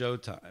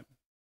showtime,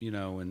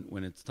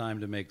 when it's time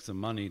to make some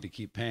money to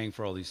keep paying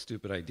for all these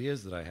stupid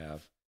ideas that I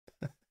have,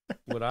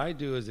 what I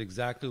do is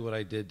exactly what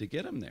I did to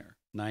get them there.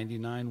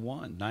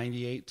 99.1,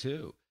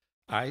 98.2.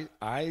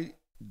 I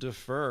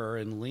defer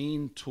and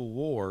lean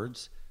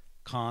towards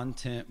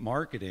content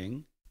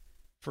marketing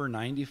for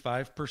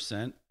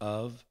 95%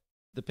 of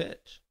the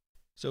pitch.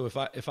 So if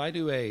I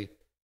do a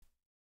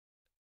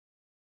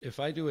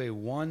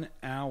 1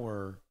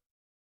 hour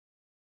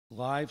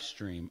live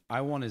stream,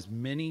 I want as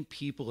many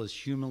people as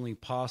humanly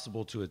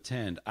possible to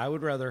attend. I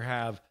would rather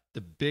have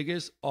the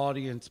biggest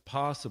audience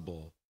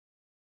possible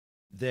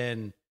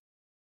than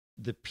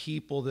the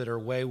people that are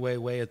way, way,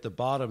 way at the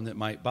bottom that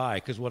might buy.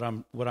 Because what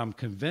I'm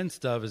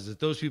convinced of is that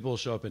those people will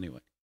show up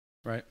anyway,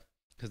 right?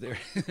 Because they're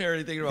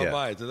already thinking about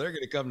buying, so they're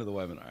going to come to the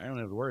webinar. I don't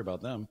have to worry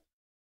about them.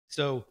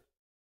 So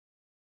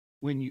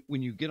when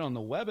you get on the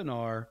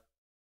webinar,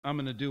 I'm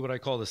going to do what I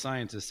call the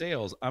science of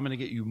sales. I'm going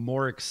to get you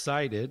more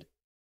excited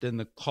than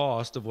the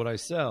cost of what I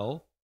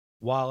sell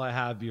while I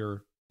have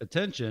your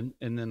attention,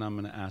 and then I'm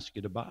going to ask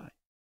you to buy.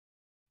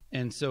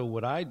 And so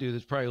what I do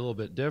that's probably a little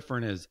bit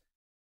different is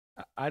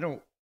I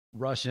don't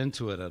rush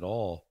into it at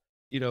all.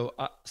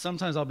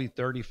 Sometimes I'll be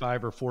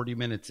 35 or 40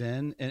 minutes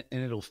in, and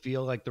it'll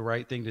feel like the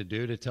right thing to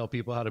do to tell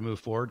people how to move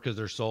forward because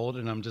they're sold,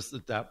 and I'm just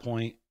at that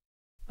point,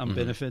 I'm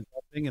benefit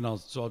helping, and I'll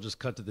just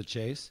cut to the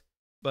chase.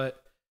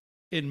 But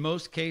in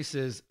most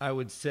cases, I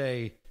would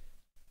say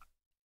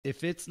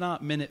if it's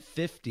not minute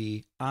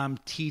 50, I'm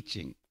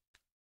teaching.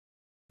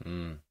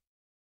 I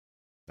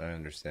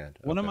understand.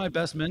 One of my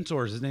best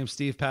mentors, his name's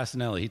Steve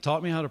Passanelli. He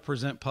taught me how to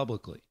present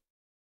publicly.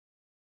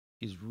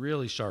 He's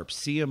really sharp.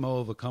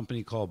 CMO of a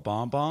company called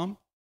BombBomb.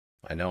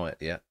 I know it.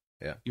 Yeah.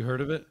 Yeah. You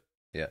heard of it?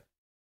 Yeah.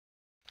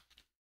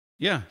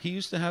 Yeah. He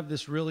used to have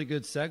this really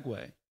good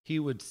segue. He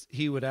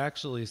would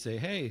actually say,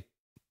 hey,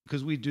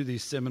 because we do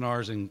these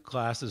seminars and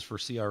classes for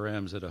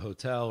CRMs at a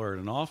hotel or at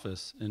an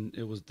office, and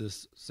it was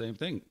this same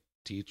thing,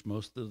 teach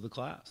most of the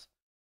class.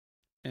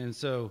 And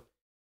so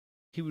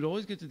he would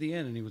always get to the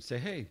end and he would say,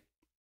 hey,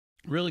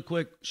 really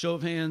quick, show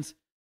of hands,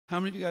 how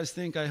many of you guys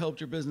think I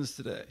helped your business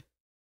today?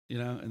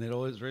 And they'd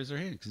always raise their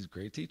hand because he's a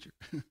great teacher.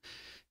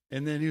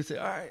 And then he would say,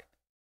 all right,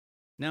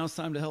 now it's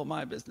time to help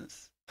my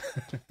business.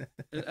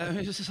 I mean,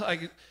 it's just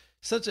like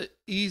such an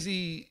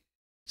easy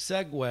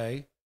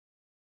segue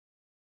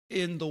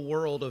in the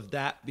world of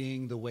that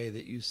being the way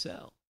that you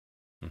sell.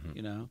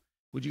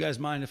 Would you guys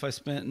mind if I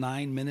spent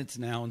 9 minutes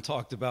now and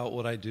talked about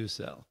what I do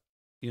sell?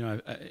 You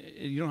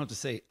don't have to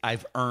say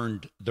I've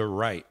earned the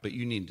right, but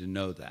you need to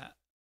know that.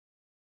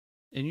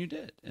 And you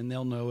did, and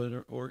they'll know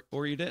it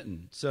or you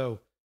didn't.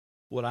 So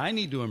what I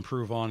need to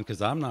improve on,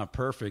 because I'm not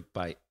perfect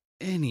by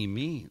any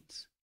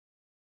means,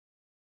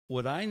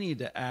 what I need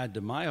to add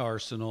to my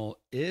arsenal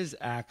is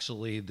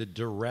actually the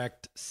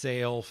direct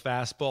sale,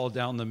 fastball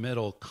down the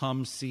middle.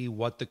 Come see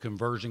what the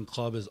Conversion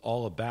Club is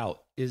all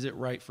about. Is it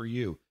right for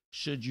you?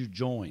 Should you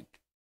join?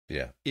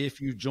 Yeah.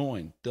 If you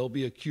join, there'll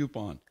be a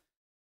coupon.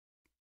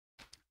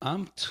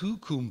 I'm too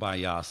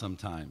kumbaya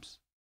sometimes.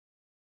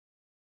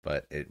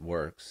 But it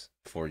works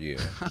for you,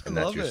 and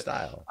that's your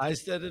style. I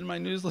said in my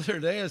newsletter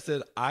today, I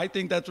said, I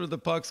think that's where the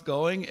puck's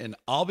going, and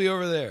I'll be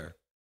over there.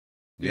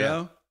 You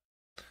know?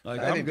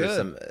 I think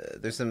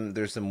there's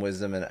some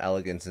wisdom and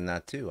elegance in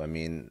that too. I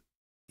mean,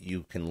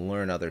 you can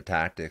learn other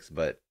tactics,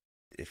 but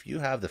if you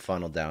have the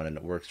funnel down and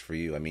it works for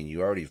you, I mean,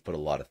 you already have put a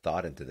lot of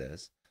thought into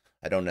this.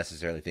 I don't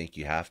necessarily think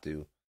you have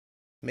to.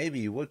 Maybe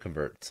you would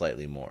convert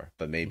slightly more,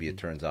 but maybe it Hmm.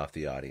 turns off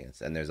the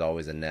audience. And there's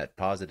always a net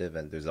positive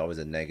and there's always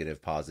a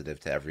negative positive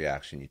to every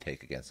action you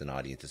take against an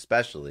audience,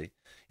 especially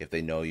if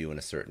they know you in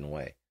a certain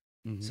way.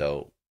 Hmm.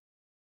 So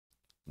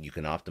you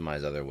can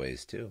optimize other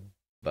ways too.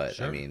 But I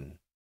Sure. mean,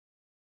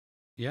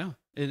 Yeah.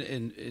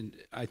 And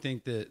I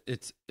think that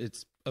it's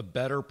a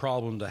better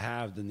problem to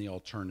have than the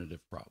alternative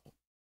problem.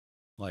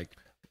 Like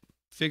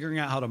figuring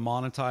out how to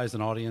monetize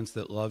an audience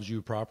that loves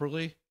you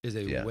properly is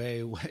a yeah,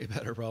 way, way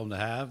better problem to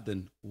have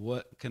than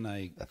what can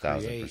I a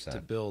thousand create to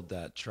percent. build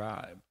that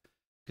tribe?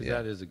 Because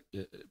Yeah, that is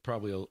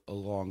probably a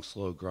long,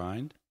 slow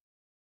grind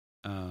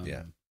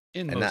yeah.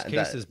 in And most that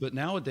cases. But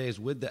nowadays,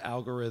 with the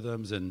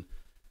algorithms and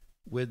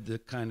with the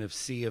kind of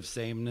sea of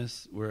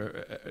sameness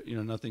where,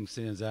 nothing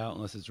stands out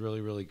unless it's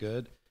really, really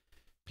good,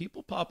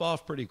 people pop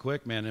off pretty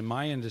quick, man. In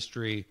my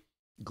industry,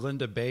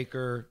 Glenda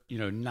Baker,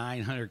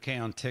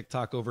 900K on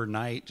TikTok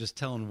overnight, just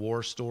telling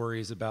war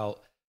stories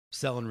about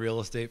selling real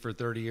estate for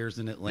 30 years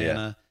in yeah,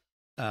 Atlanta.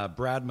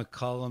 Brad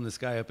McCullum, this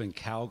guy up in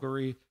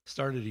Calgary,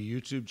 started a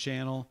YouTube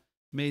channel,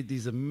 made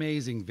these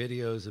amazing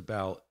videos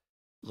about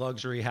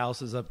luxury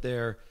houses up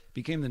there,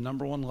 became the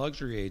number one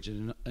luxury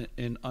agent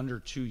in under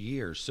 2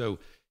 years. So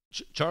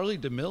Charlie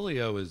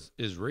D'Amelio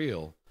is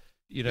real.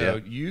 yeah,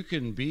 You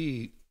can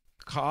be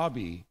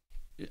Cobby,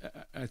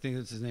 I think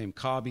that's his name,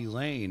 Cobby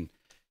Lane.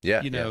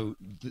 yeah, yeah,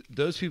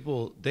 Those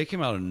people, they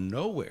came out of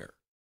nowhere,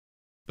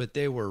 but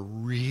they were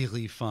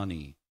really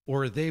funny,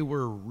 or they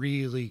were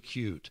really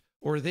cute,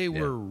 or they yeah,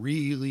 were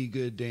really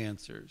good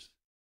dancers,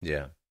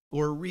 yeah.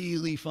 or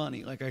really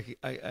funny. Like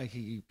I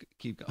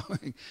keep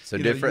going. So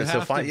You different. So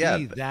have to fine. Yeah,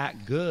 be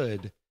that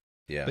good.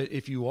 yeah, But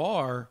if you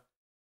are,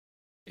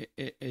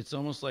 it's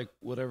almost like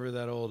whatever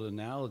that old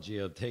analogy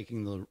of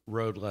taking the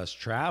road less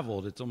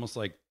traveled. It's almost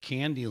like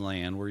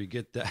Candyland, where you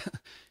get that,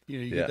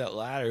 you get yeah. that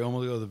ladder, you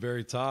almost go to the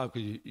very top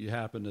because you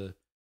happen to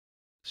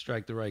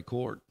strike the right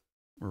chord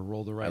or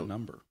roll the right I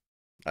number.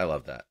 I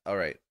love that. All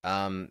right.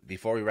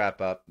 Before we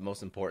wrap up,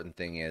 most important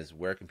thing is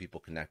where can people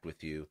connect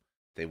with you?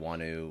 They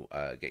want to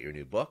get your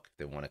new book.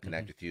 They want to Hmm.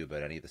 connect with you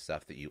about any of the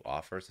stuff that you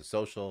offer. So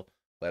social,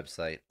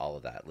 website, all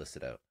of that. List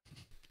it out.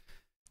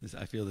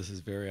 I feel this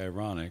is very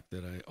ironic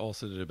that I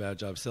also did a bad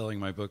job selling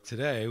my book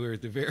today. We're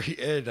at the very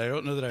end. I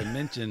don't know that I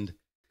mentioned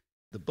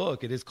the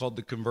book. It is called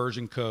The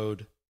Conversion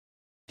Code.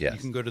 You Yes.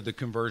 can go to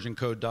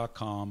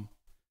theconversioncode.com.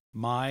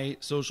 My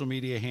social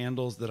media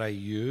handles that I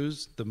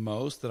use the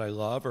most that I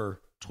love are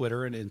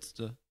Twitter and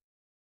Insta.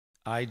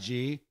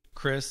 IG,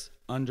 Chris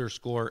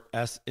underscore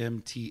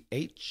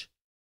SMTH.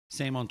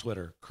 Same on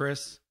Twitter,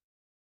 Chris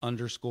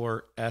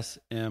underscore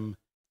SMTH.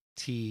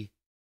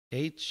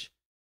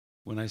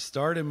 When I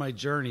started my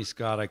journey,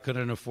 Scott, I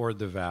couldn't afford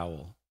the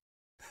vowel.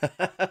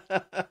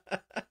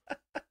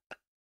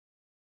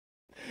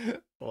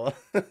 Well,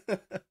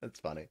 that's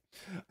funny.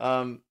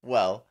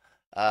 Well,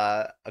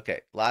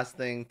 okay. Last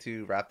thing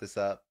to wrap this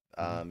up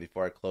Mhm.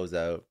 before I close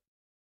out.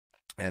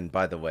 And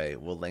by the way,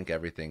 we'll link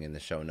everything in the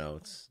show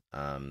notes,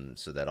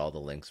 so that all the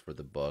links for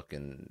the book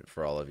and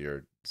for all of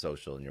your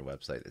social and your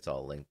website, it's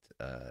all linked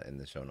in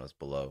the show notes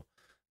below.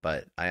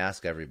 But I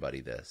ask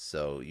everybody this.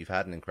 So you've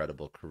had an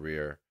incredible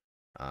career.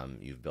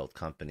 You've built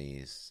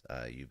companies.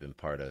 You've been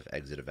part of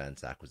exit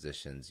events,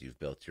 acquisitions. You've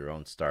built your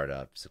own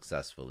startup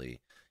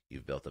successfully.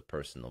 You've built a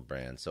personal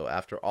brand. So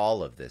after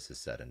all of this is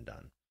said and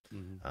done,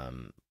 Mhm.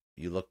 um,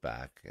 you look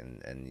back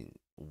and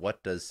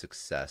what does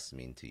success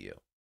mean to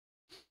you?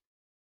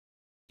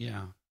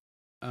 Yeah.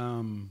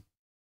 Um,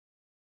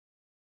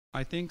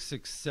 I think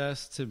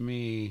success to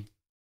me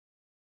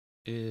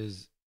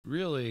is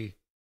really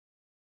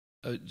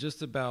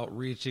just about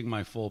reaching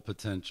my full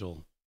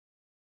potential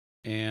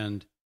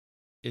and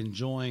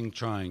enjoying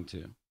trying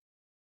to.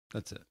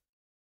 That's it.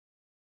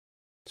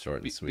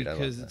 Short and sweet. I love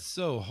Because that. it's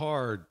so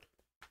hard,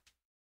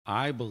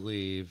 I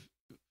believe,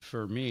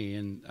 for me,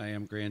 and I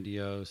am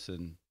grandiose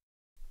and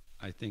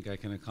I think I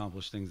can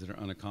accomplish things that are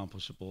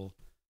unaccomplishable.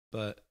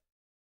 But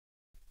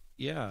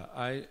yeah,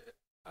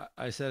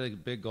 I set a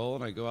big goal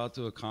and I go out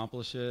to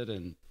accomplish it.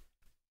 And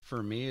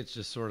for me, it's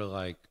just sort of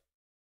like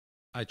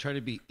I try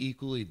to be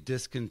equally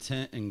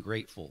discontent and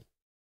grateful.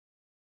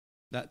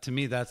 That to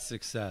me, that's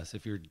success.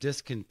 If you're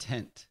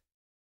discontent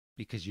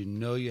because you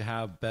know you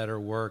have better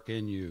work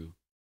in you,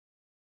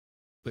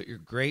 but you're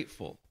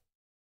grateful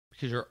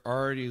because you're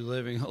already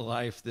living a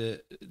life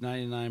that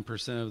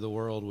 99% of the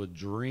world would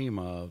dream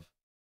of,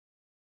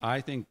 I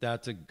think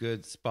that's a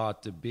good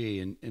spot to be.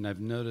 And I've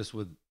noticed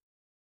with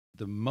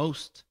the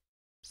most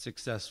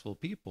successful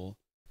people,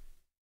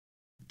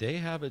 they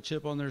have a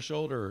chip on their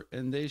shoulder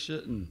and they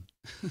shouldn't,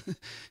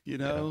 you Yeah.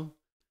 know?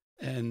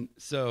 And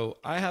so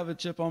I have a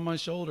chip on my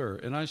shoulder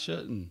and I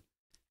shouldn't.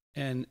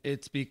 And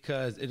it's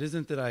because it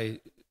isn't that I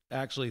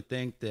actually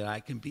think that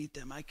I can beat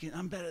them.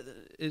 I'm better than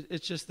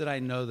it's just that I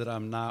know that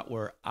I'm not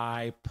where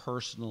I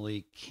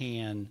personally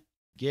can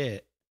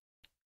get.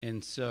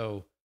 And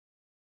so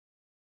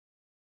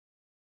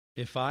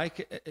if I,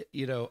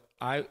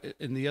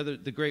 and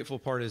the grateful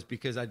part is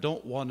because I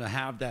don't want to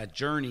have that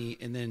journey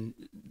and then,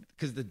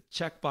 because the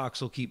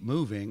checkbox will keep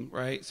moving,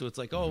 right? So it's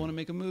like, oh, I want to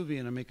make a movie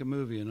and I make a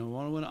movie and I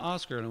want to win an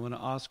Oscar and I win an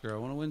Oscar. I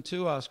want to win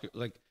 2 Oscars.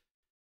 Like,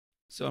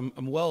 so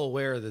I'm well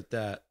aware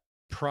that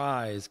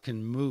prize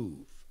can move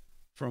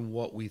from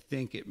what we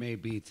think it may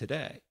be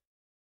today.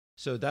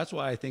 So that's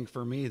why I think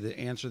for me, the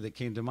answer that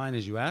came to mind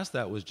as you asked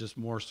that was just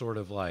more sort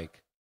of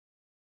like,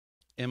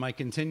 am I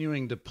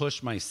continuing to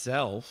push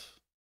myself?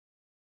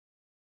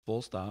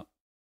 Full stop.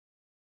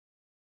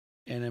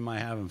 And am I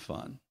having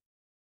fun?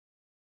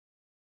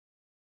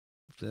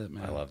 That's it,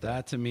 man. I love that.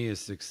 That to me is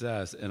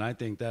success. And I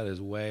think that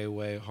is way,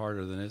 way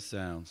harder than it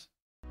sounds.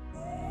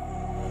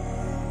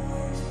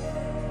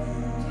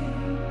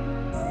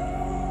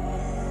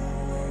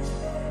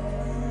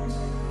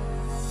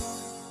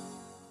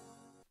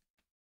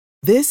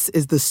 This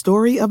is the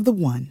story of the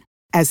one.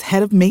 As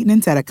head of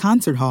maintenance at a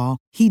concert hall,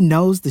 he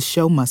knows the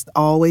show must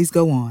always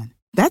go on.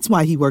 That's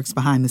why he works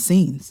behind the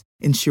scenes,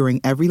 ensuring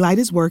every light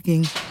is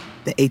working,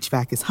 the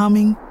HVAC is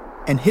humming,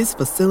 and his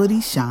facility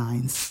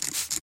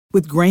shines.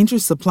 With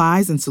Grainger's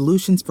supplies and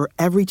solutions for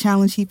every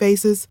challenge he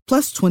faces,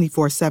 plus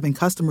 24/7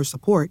 customer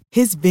support,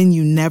 his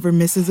venue never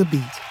misses a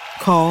beat.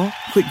 Call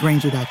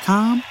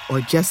quickgrainger.com or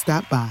just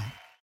stop by.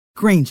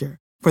 Grainger,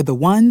 for the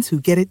ones who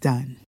get it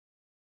done.